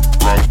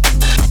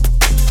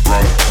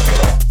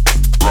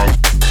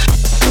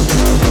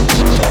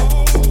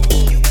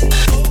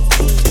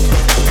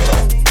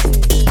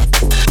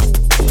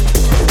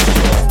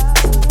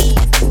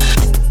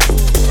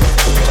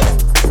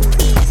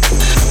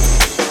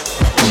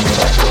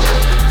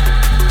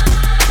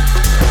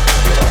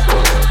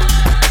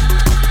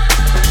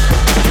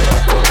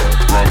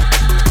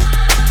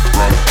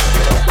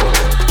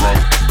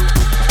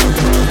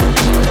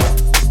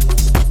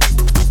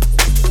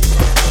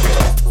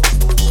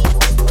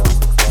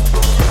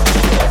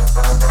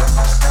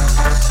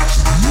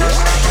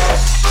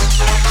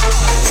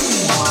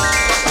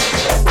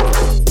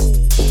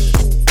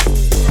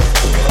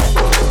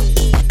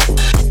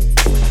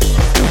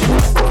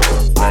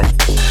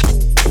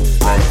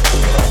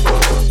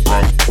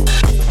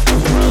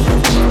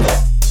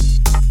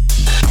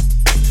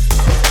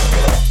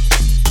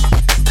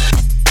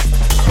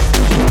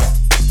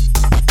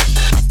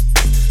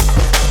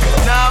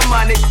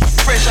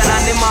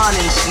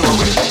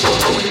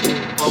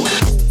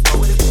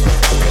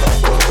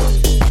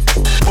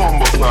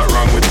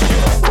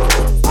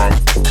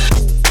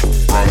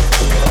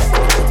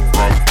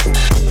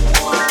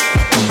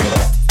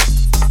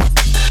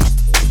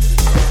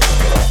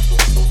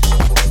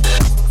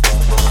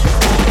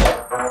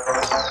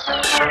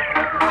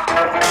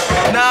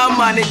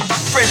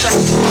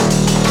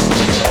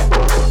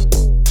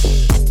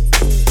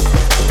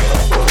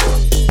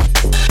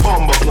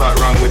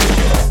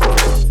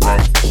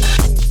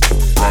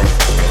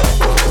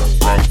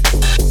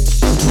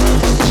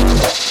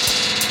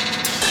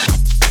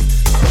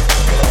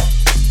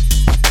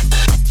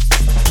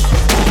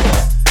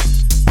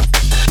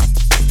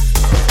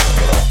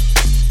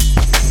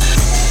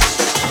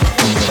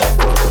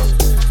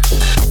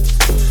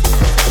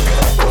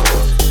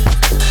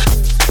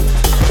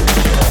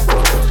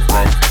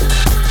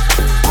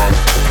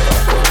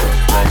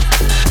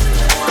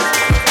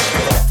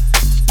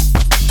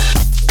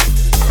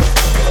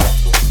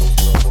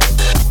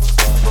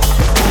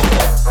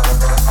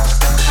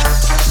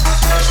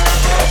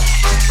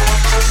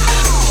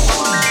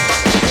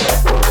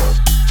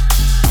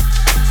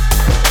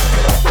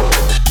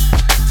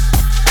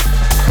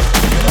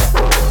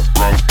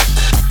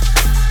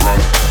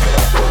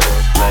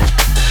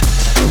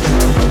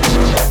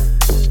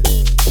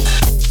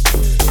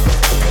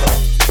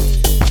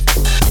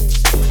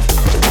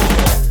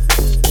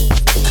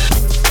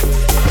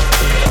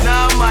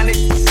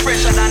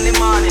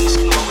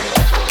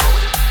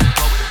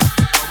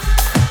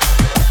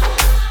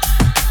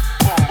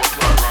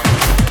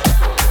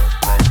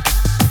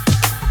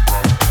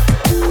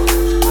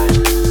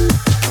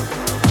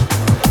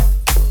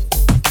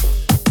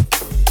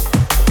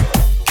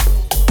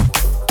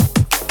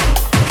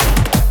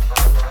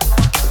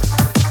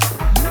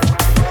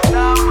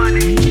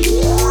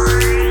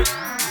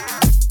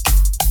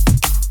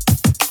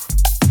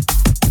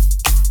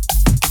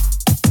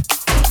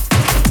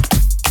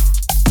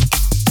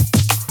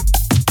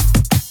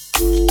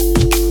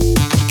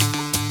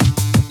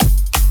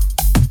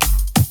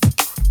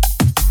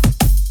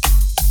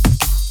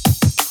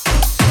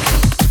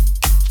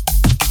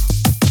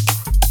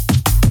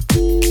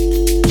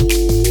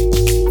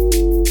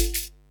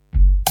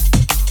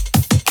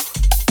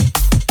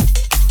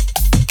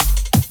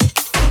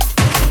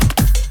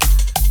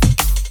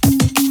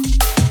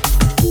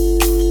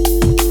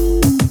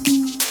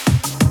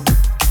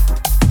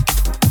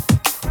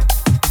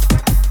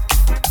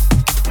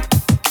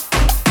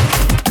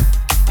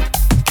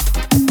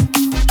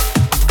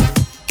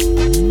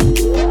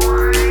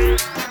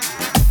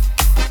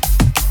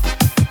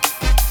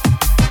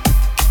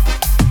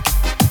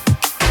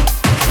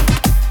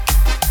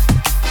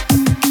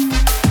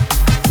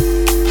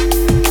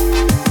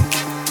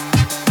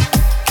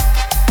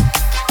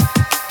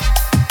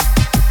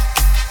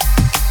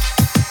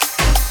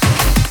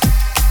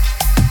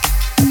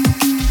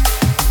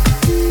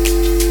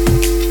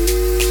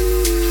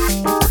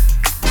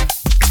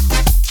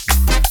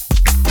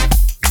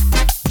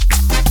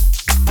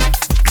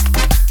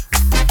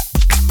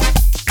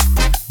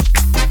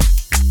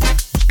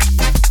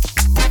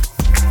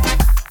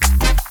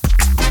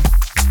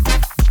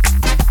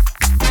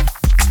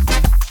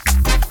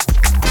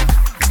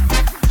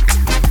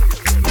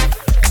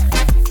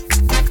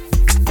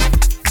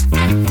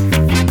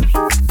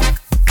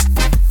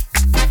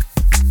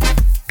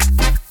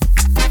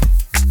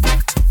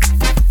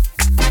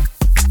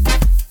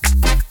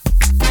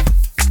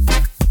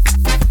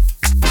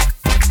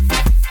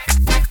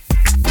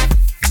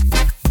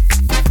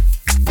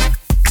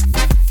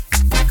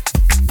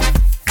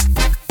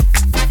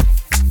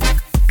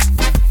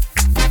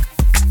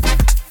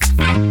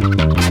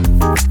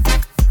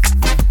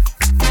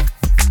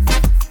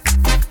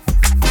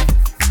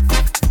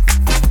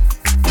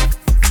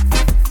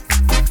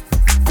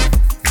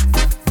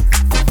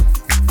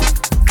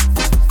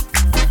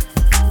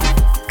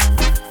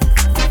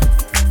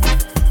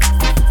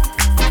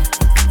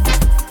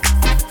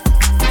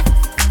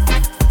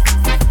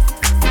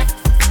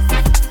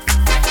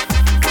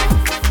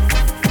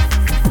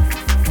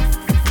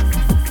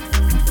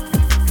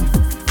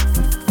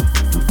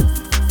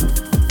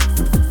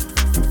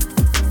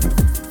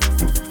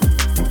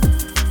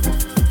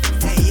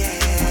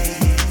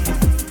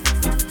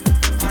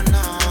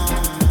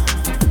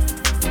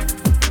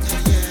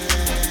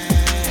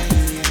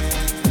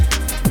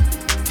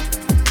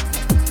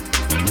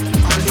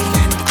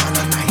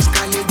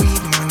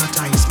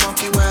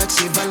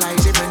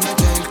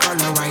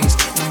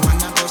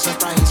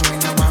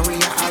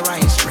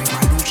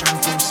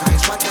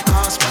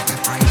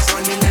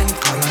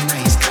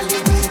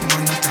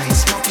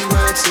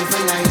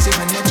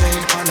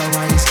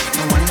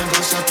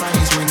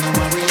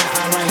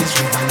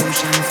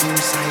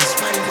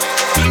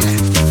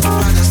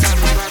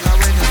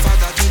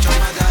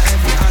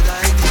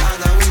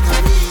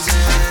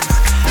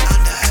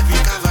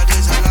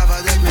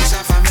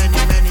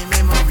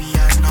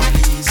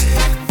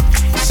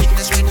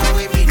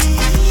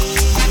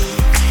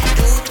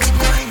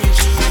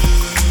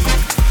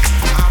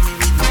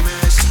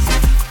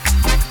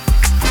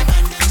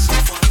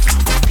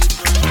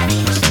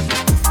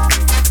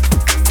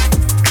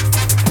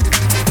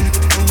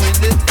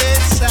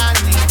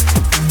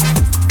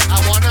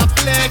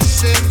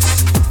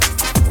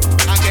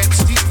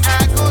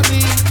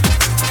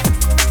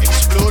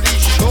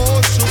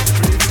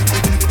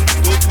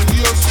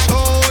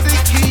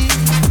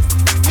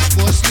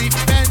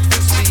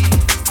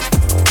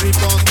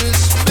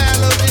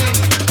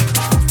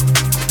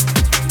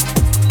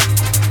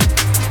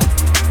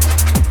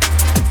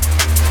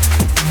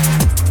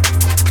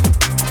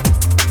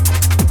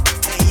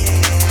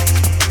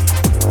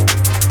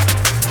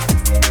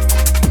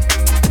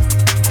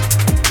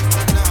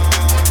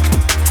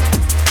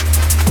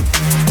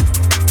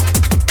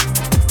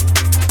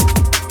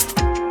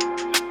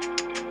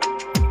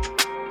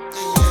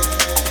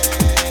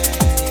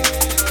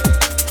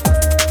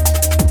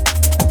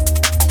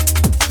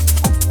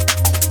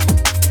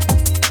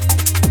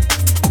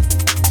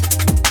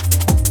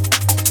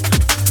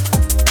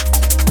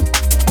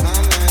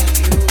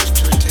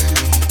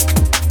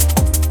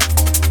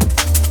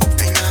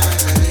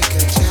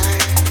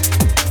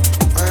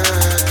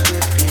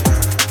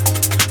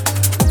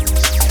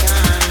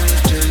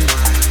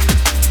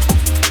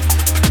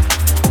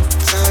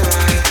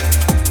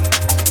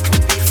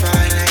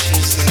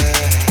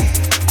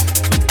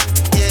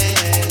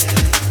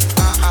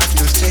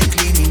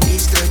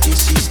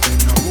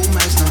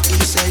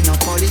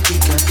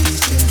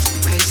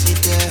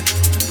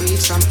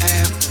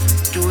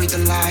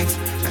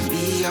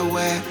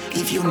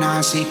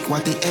 are sick,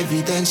 what the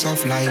evidence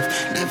of life?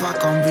 Never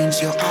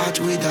convince your heart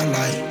with a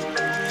lie.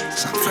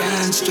 Some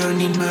friends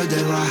turning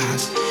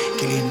murderers,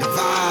 killing the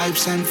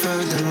vibes and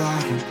further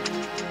on.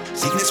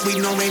 Sickness with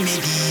no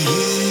remedy,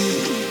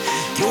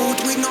 youth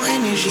with no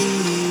energy,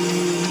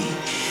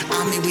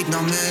 army with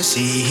no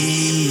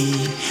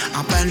mercy,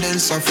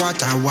 abundance of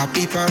water, what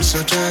people so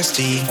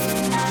thirsty.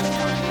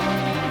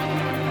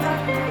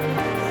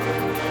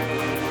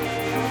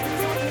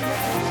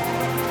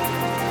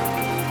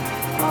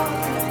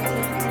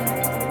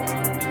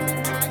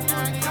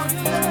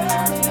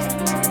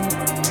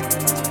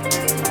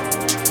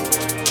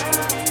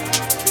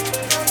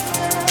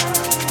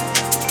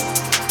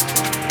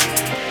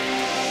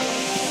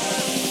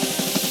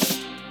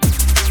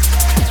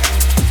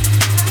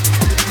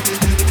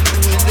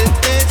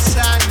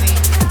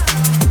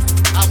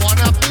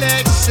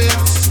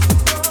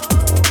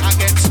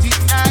 Against the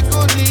ego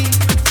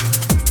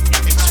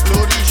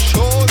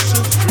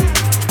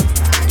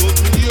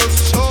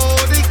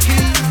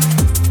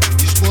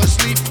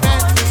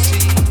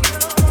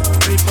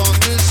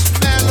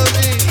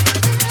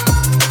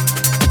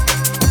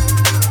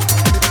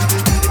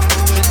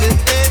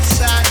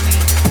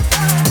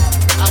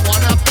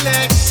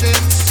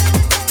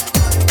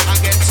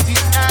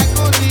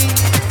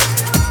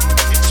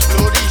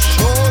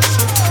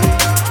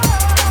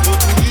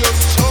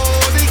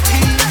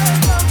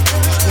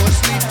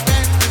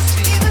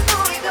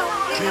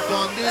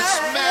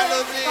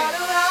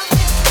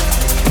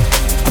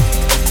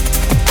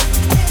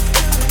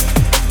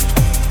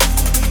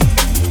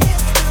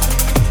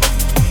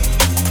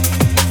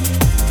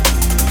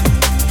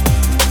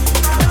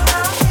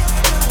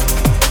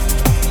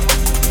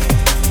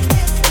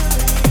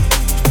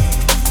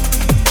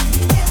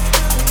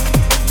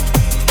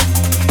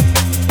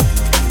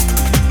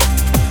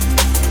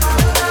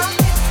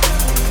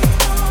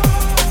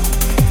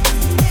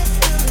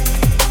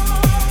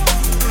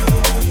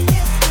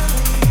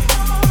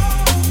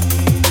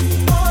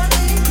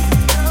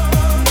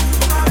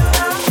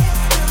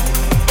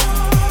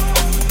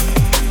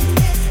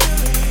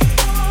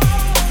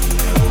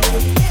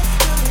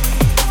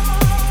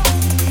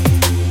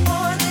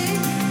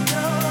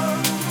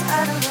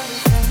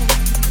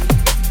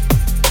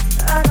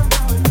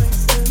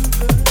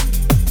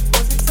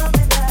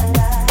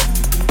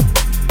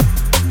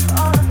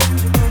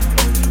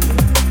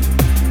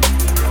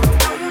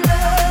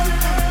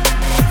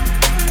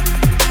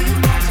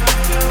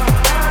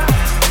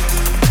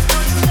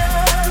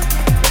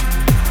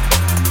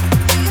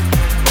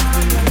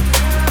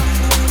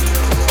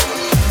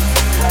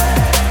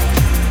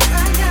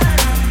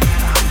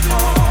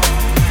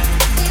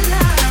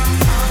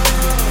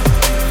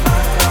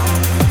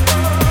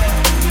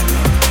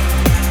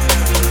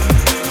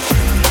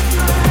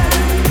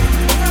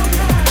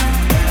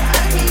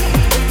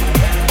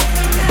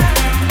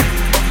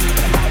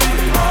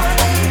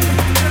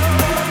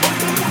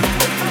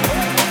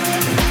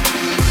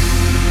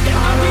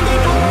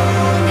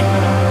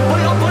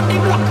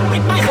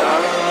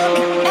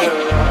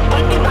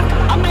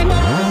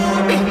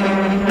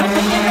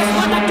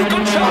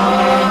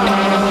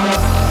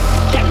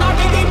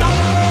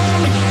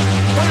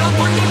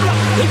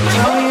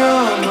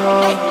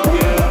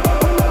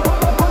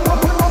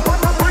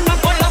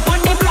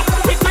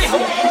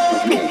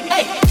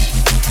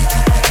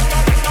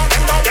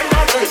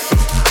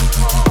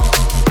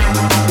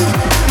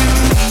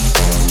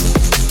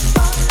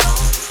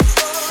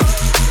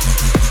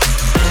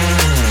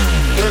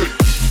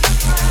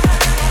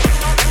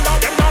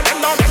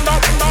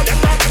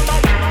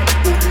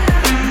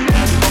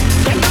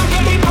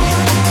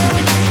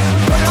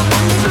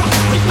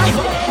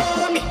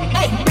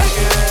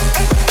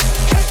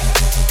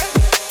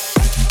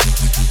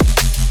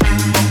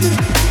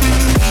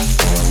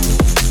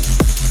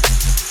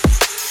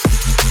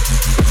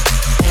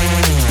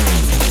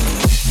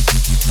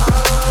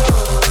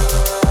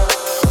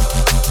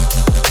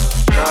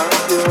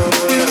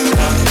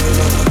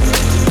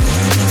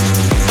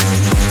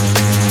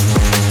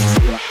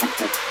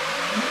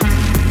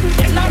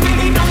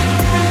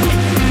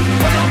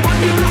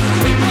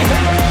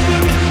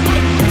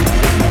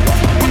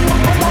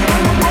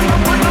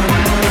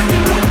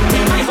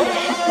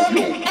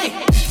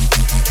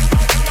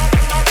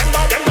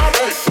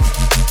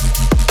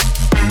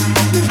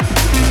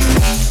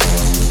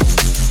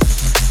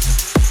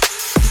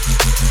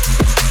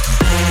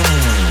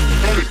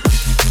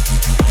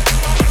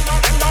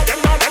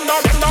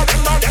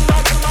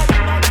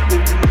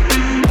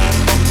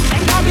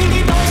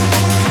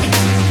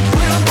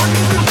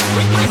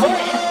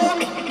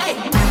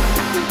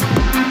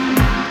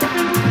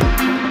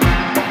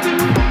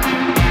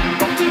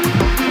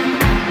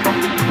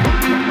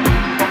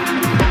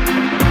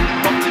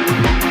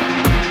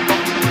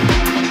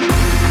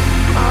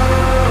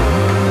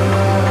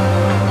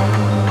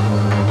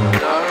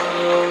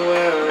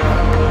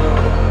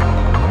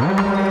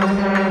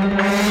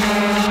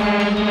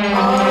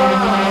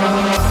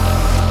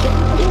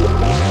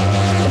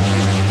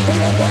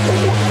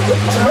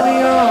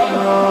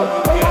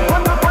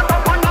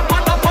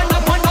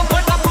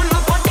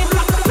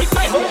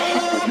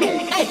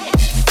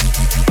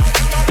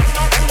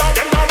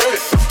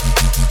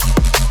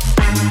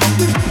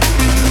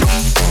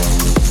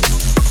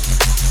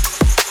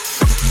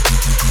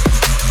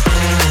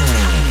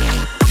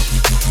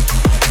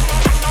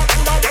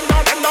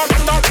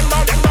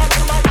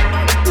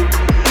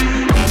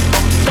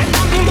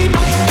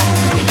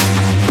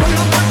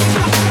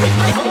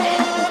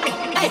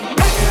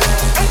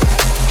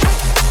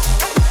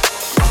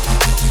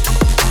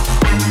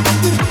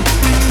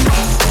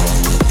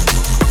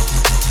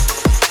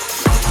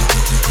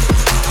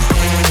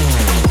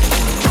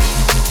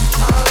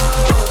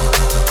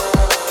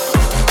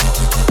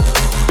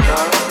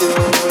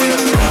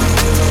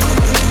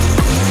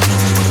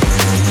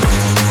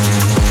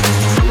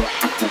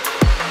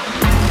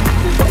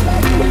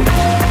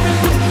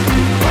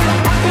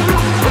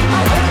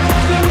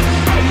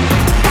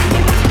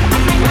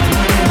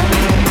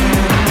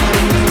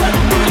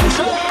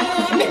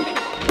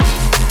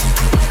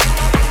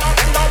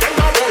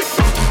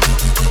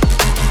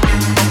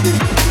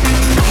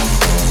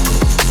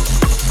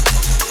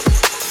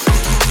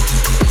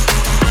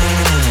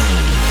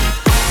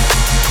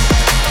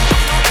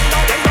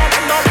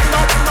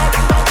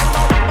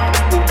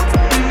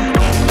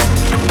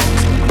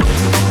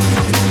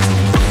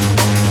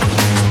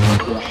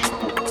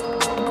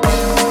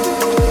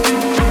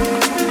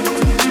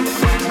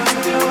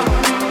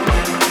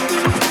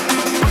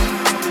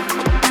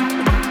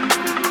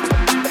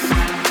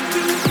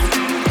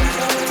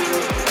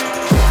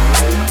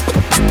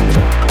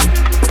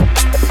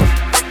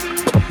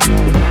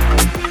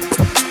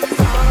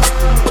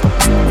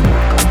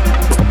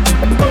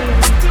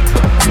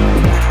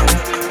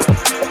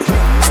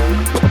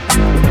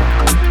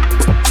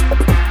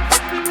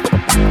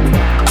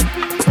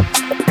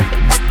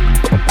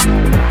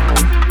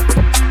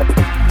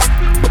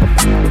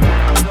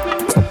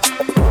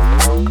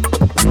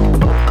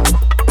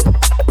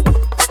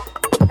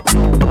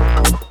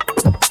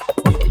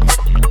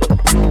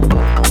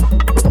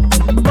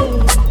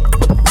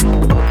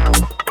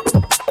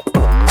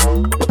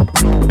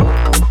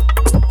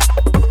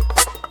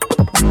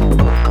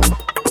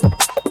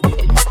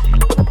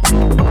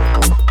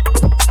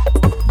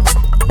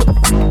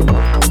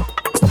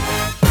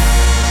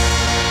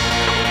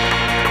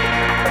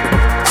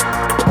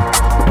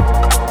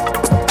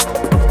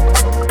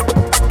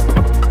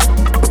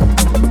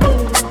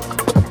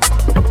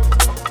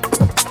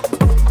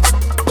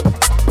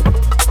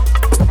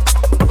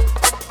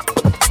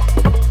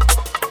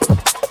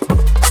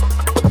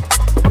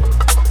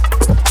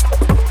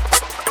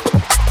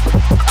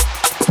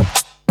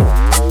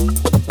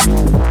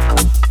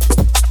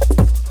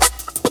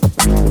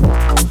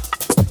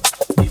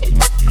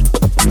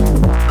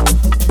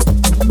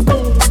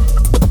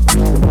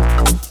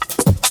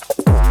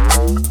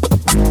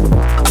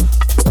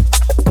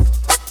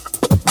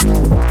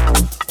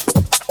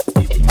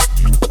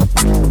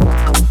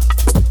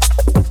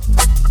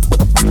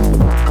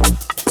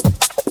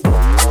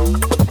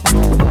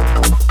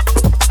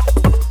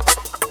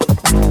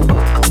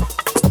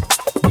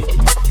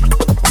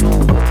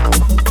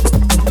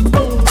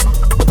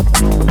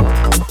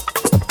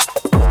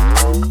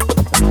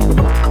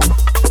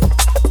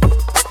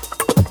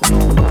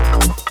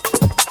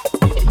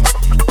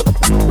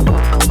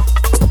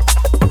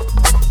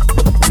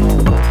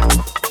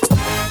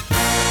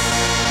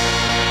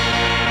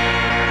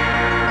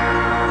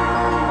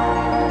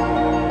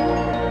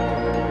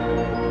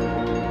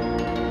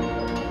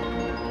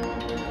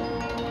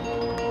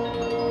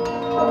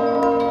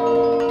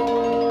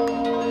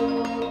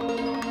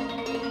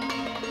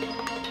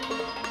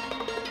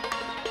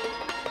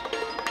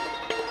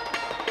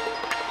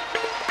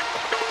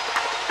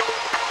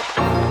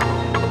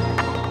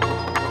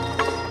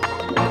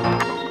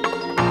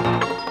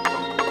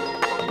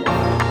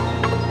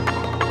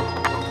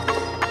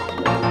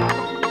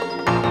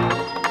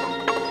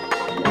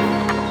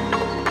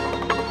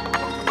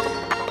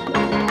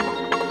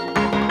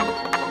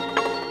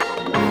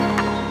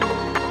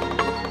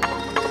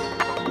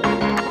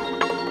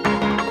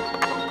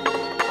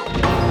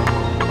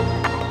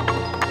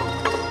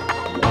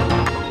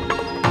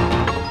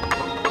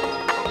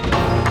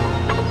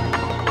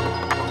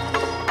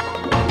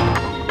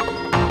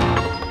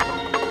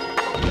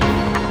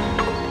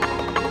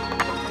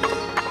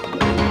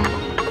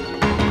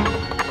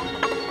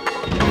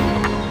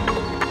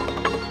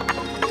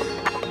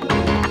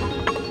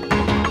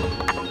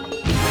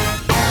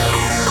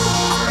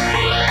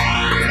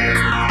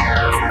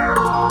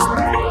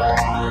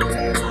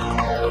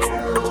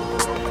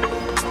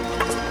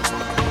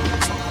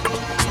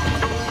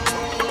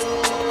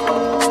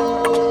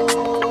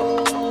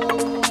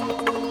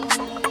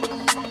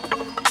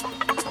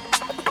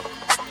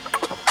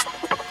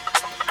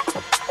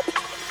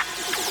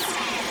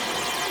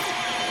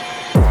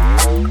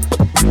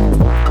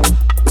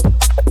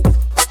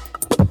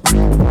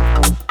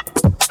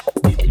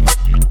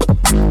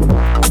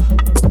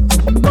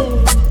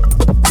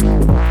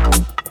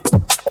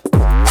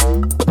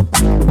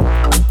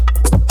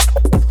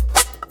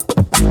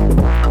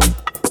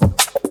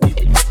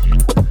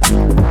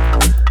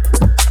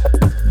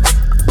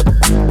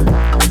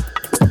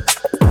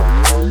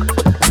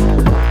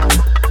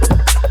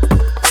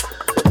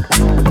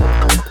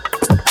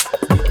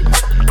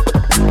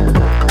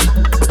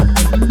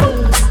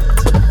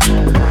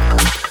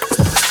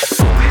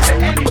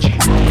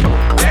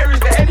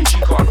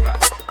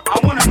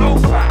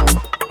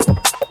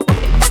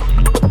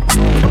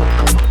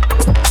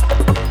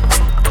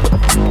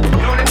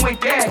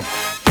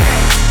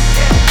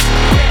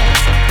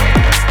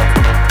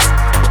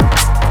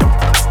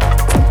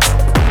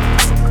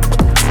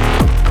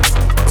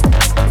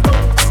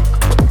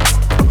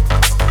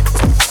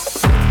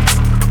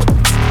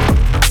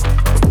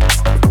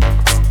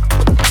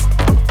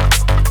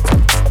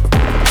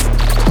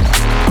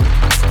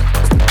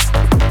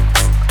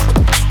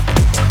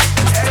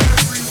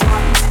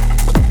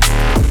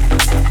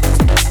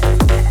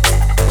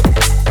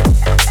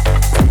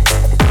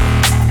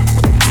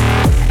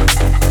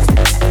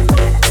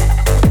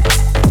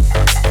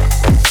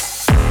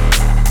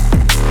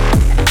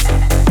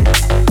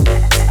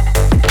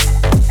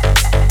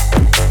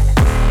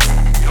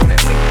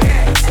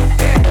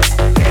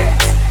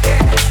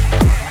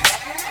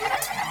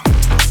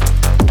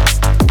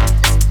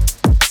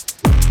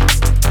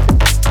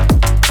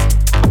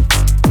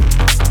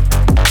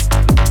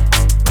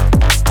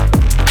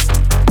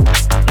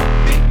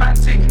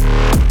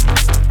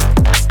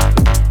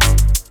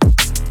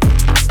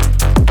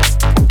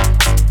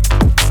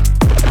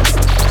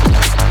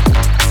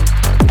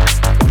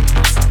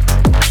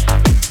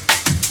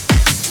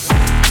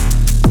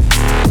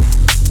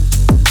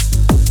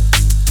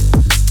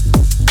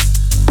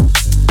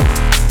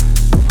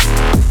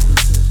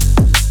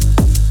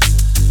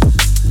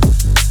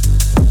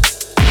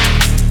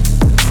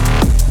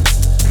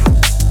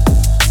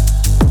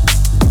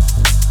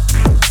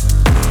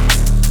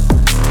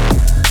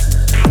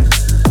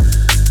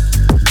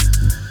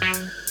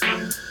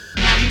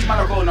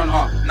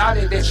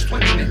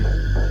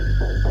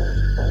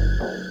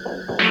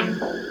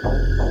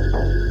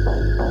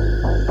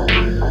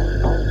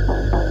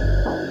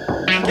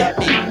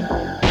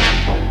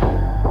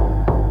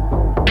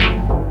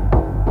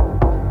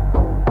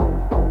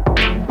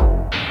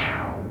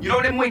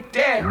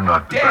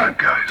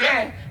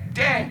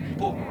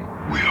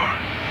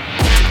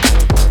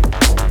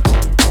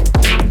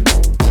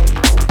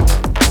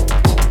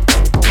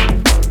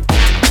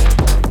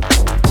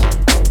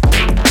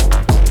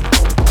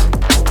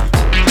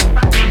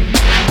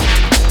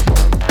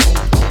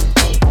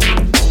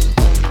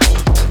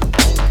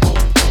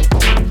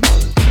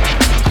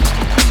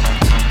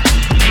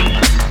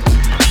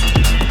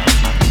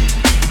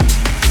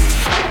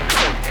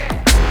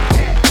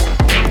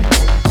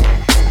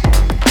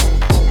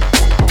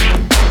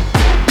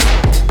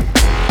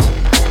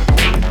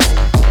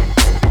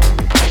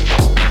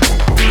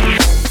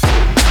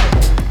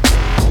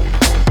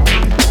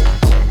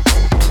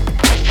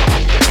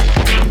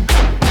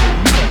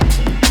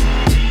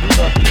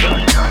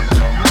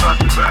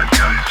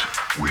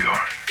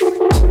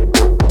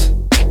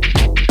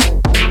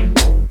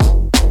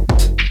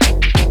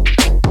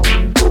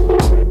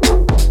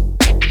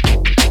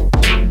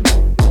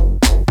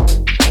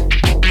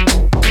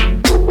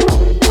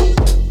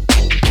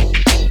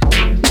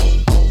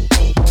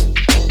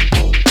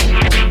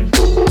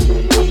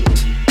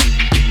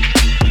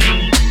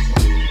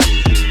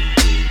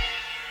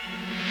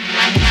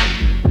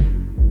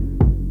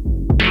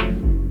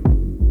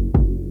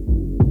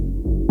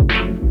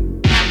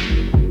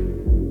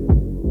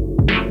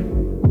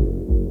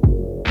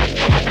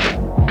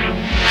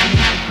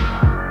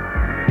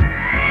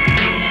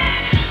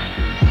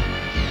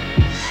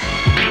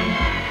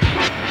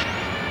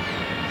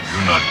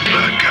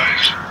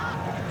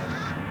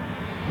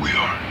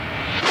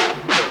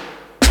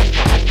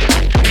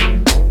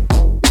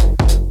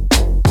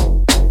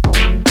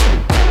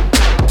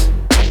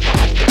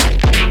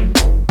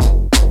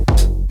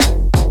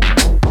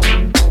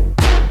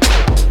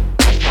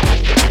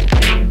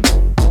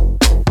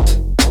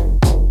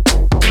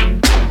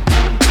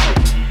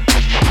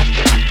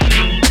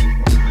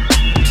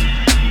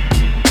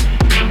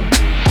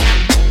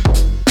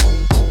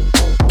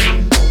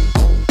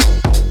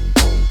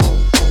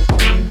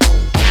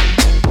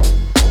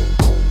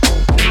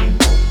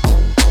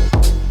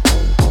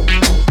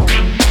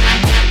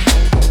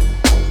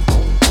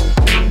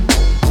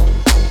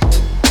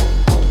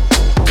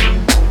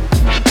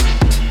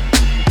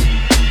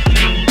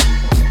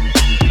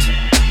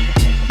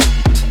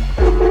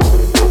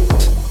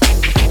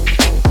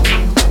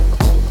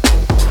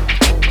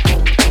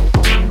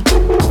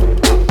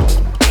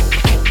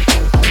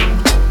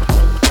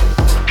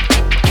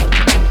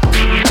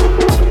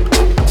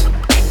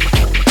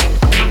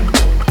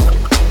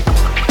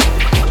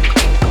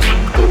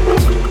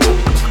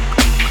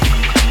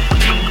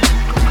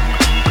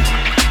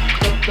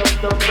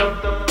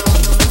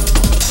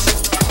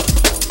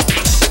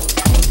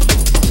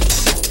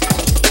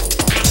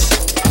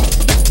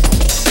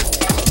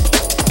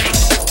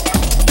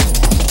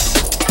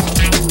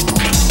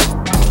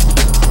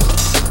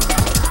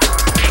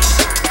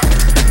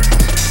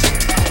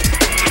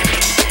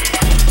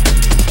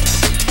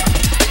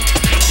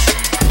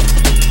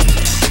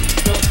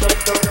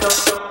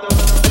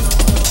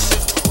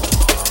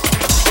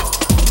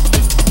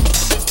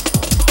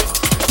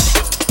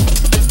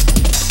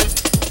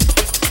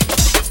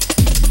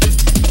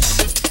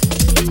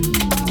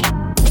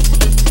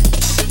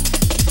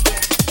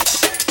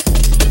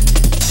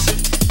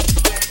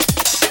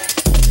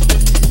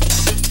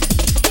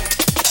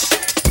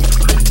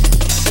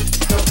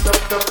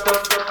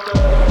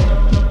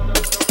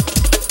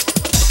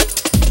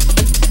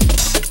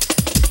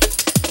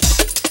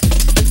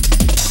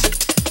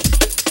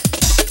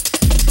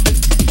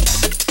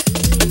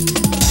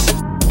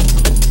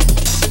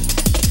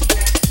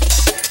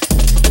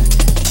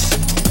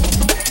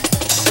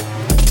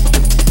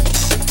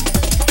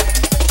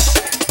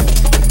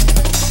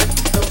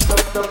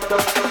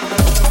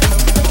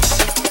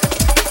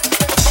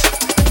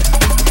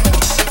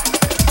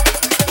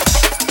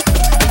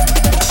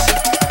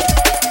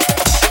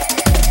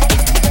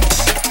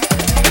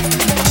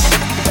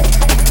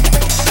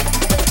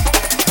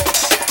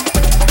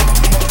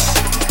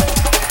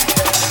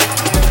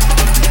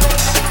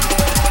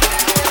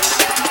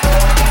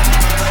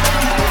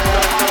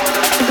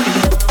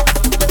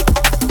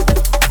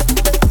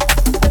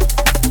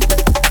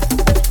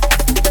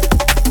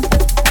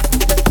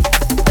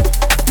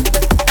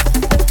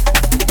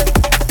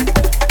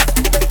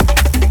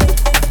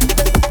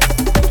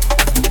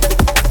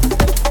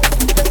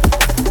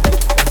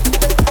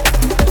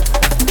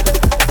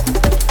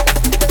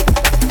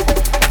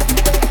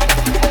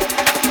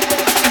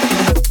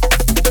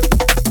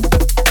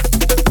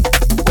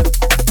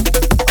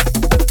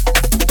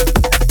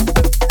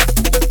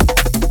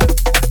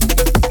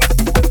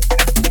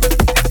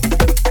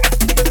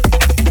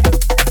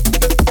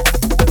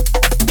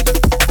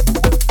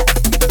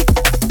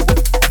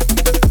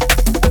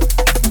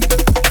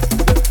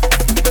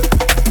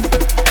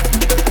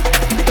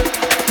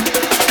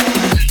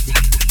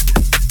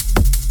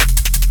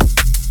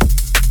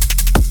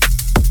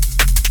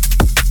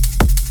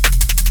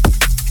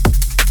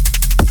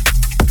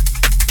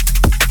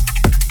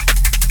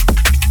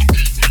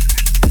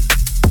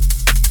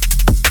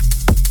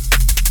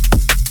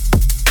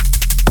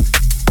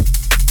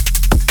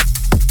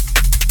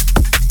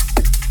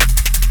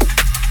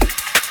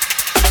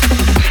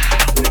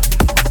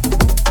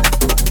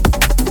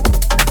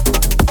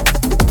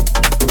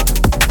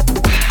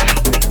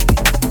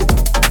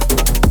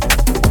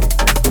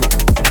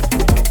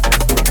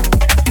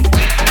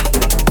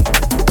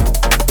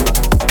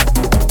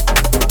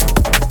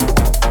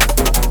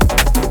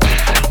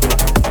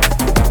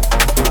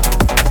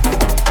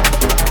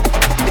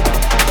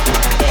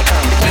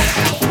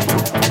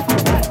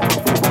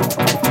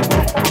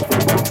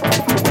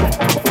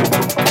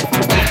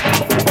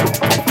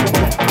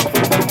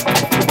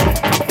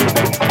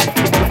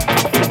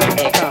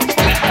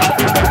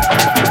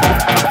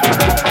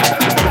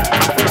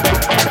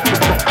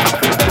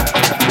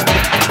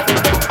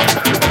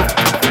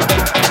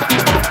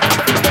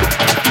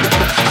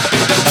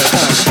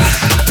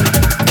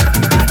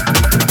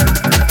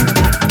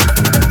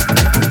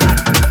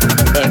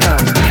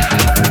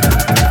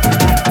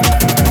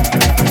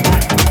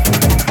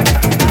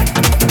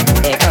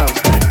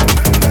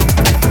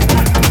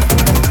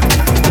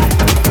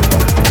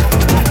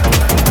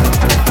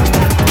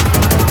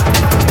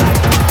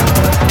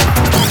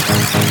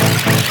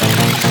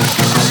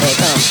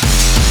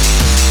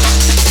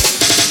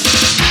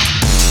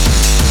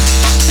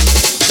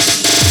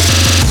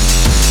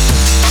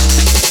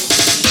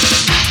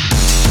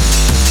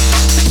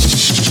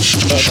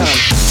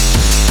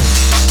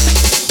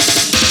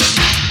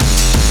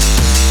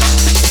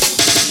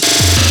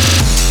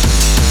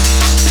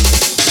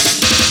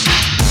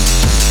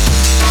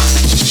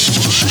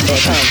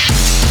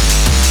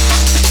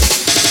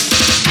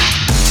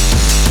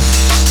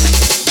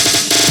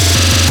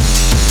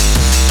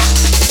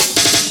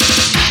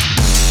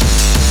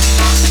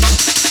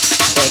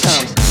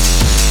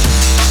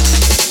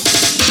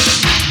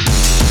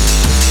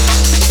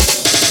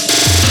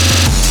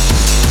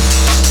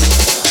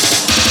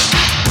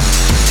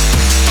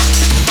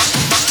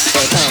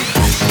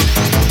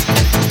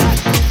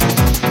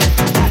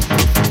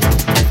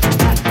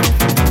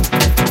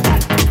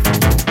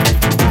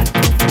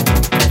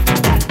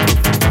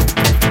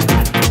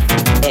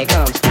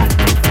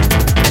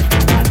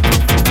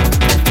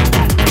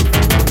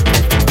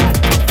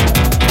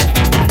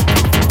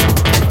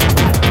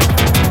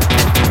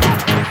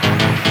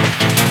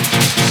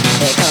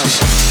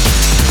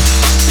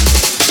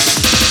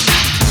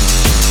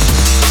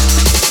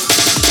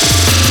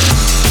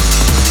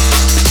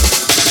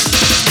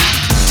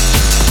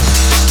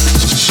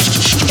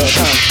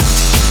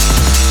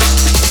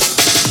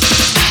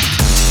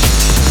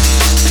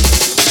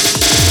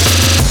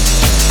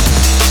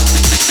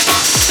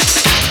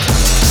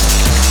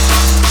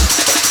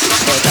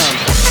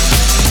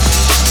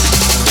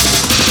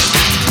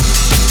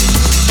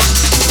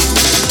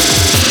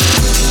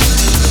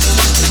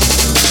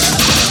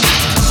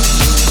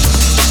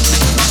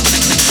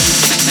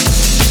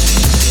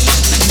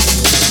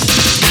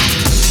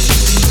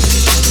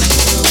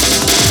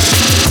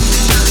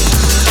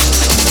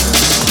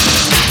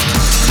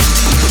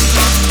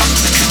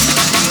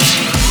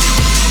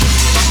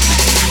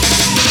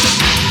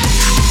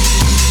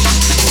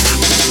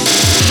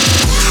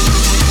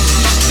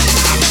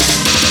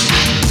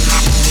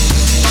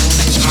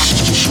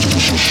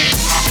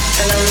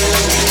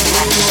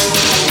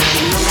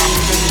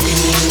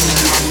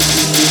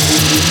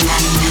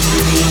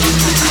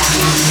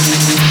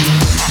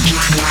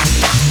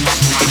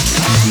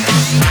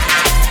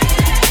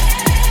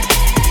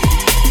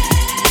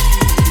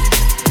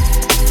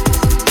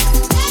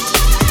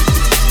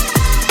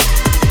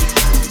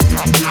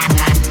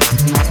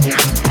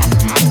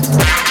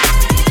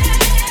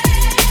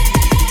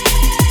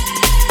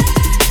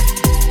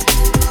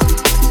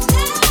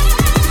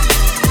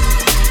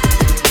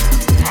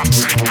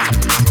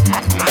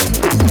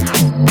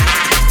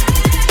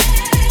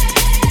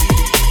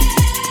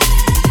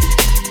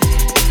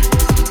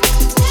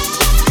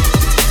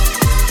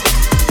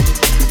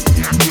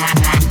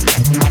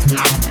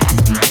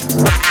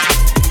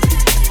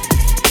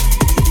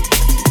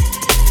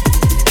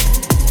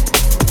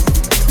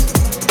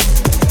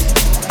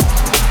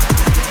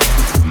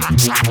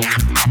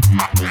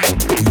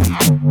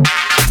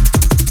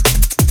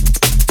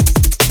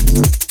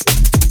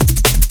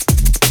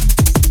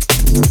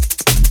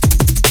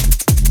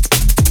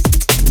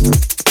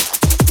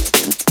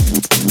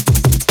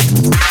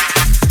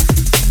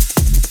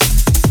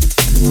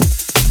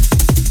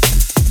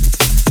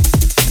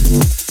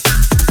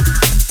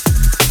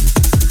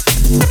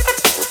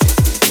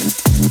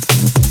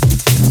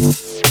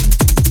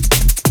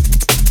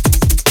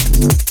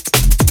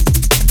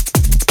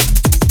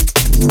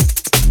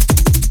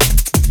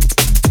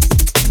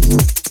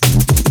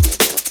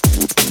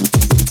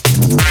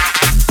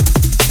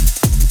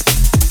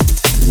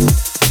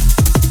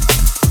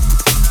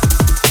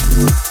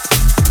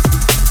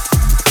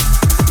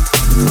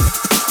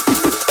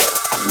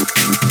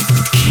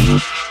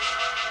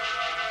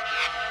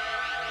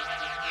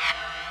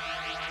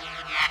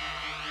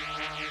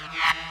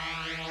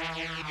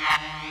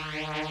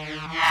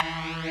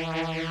Below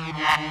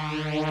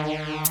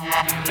is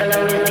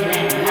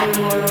that one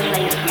more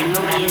place where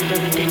nobody has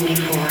ever been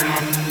before.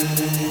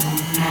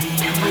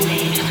 Till one day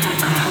you just want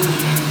to come home.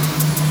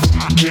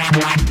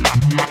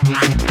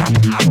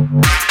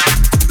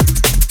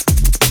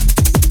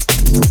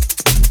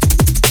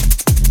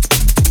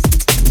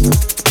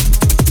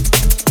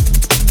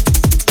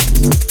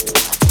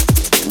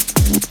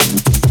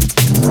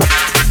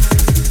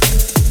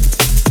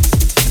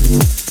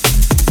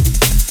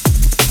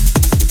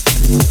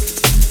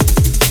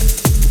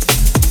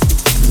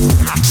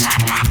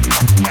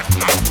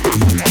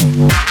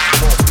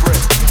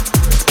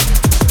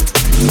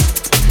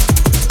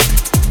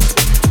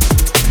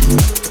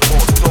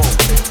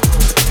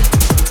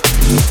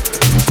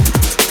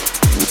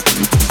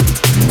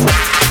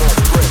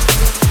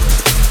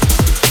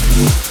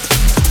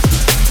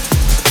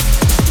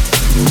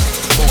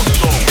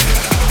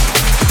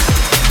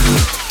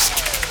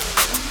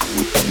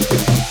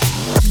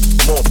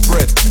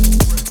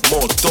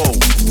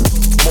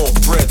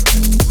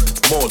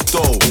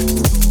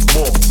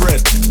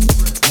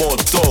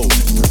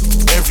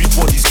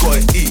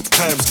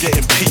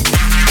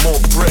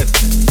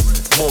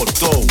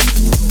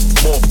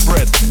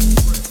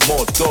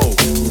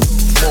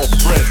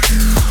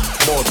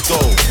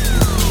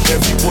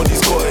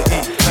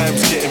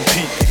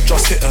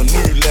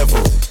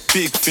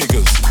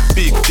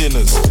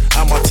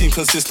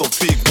 Consist of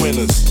big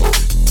winners.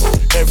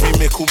 Every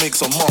mickle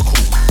makes a muckle.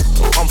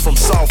 I'm from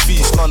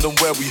Southeast London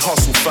where we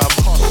hustle, fam.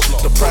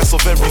 The price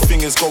of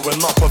everything is going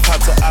up. I've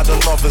had to add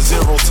another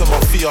zero to my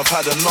fee. I've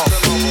had enough.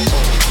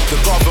 The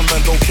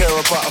government don't care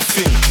about a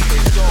thing.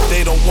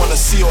 They don't wanna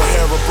see or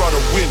hear a brother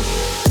win.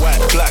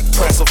 White, black,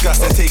 price of gas,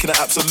 they're taking an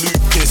absolute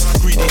piss.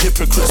 Greedy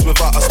hypocrites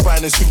without a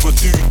spine is who would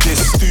do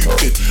this.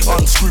 Stupid,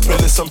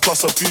 unscrupulous and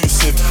plus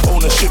abusive.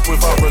 Ownership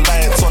without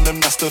reliance on them,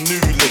 that's the new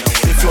lick.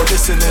 If you're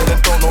listening and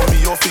don't know me,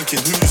 you're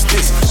thinking, who's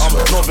this? I'm a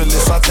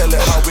novelist, I tell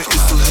it how it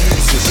is to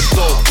use it.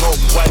 Don't know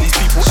why these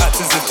people act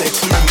as if they're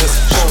clueless.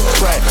 Don't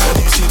cry when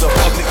you see the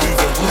public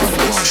moving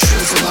ruthless.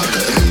 Straight from out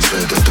the ends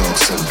where the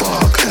dogs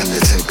embark, and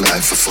they take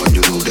life for fun,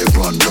 you know they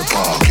run the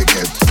park. You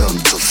get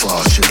done too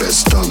fast, you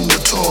best done the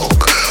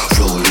talk.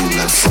 Rolling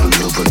that front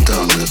up and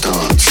down the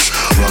dance.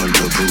 Run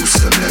the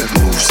boost and make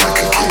moves like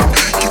a king.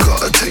 You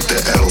gotta take the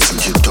L's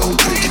and you don't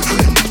really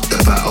win. The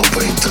battle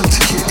ain't done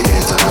to your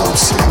ears and don't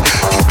sing.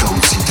 You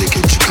don't see the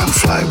gate, you can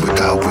fly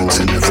without wings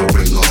and never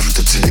ring off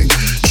the ting.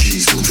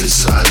 G's move in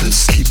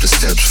silence, keep the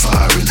steps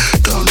firing.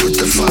 Done with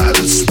the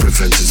violence,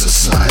 prevent is a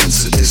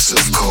science. It is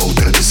of cold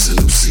and it's a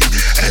Lucy.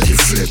 And you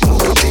flip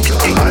over, take your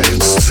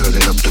clients.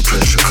 Turning up the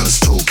pressure cause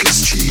talk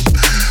is cheap.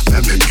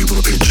 Man, paint you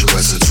a picture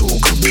as a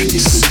talk of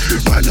peace.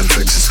 Right now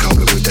flex is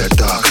coming with that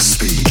darker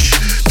speech.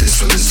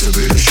 This one is the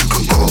realest you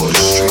can call the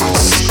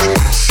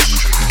streets.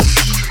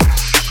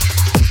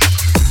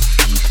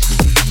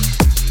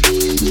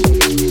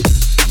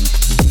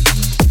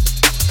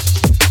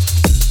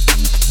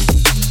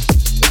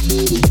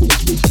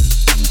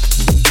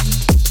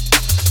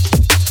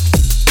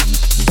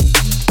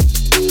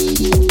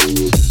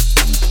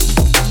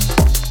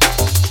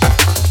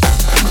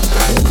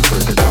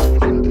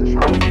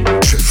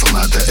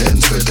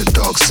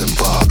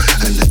 Embark,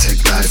 and they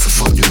take life for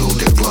fun, you know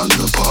they run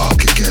the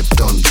park. You get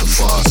done too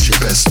fast, you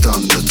best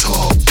done the talk.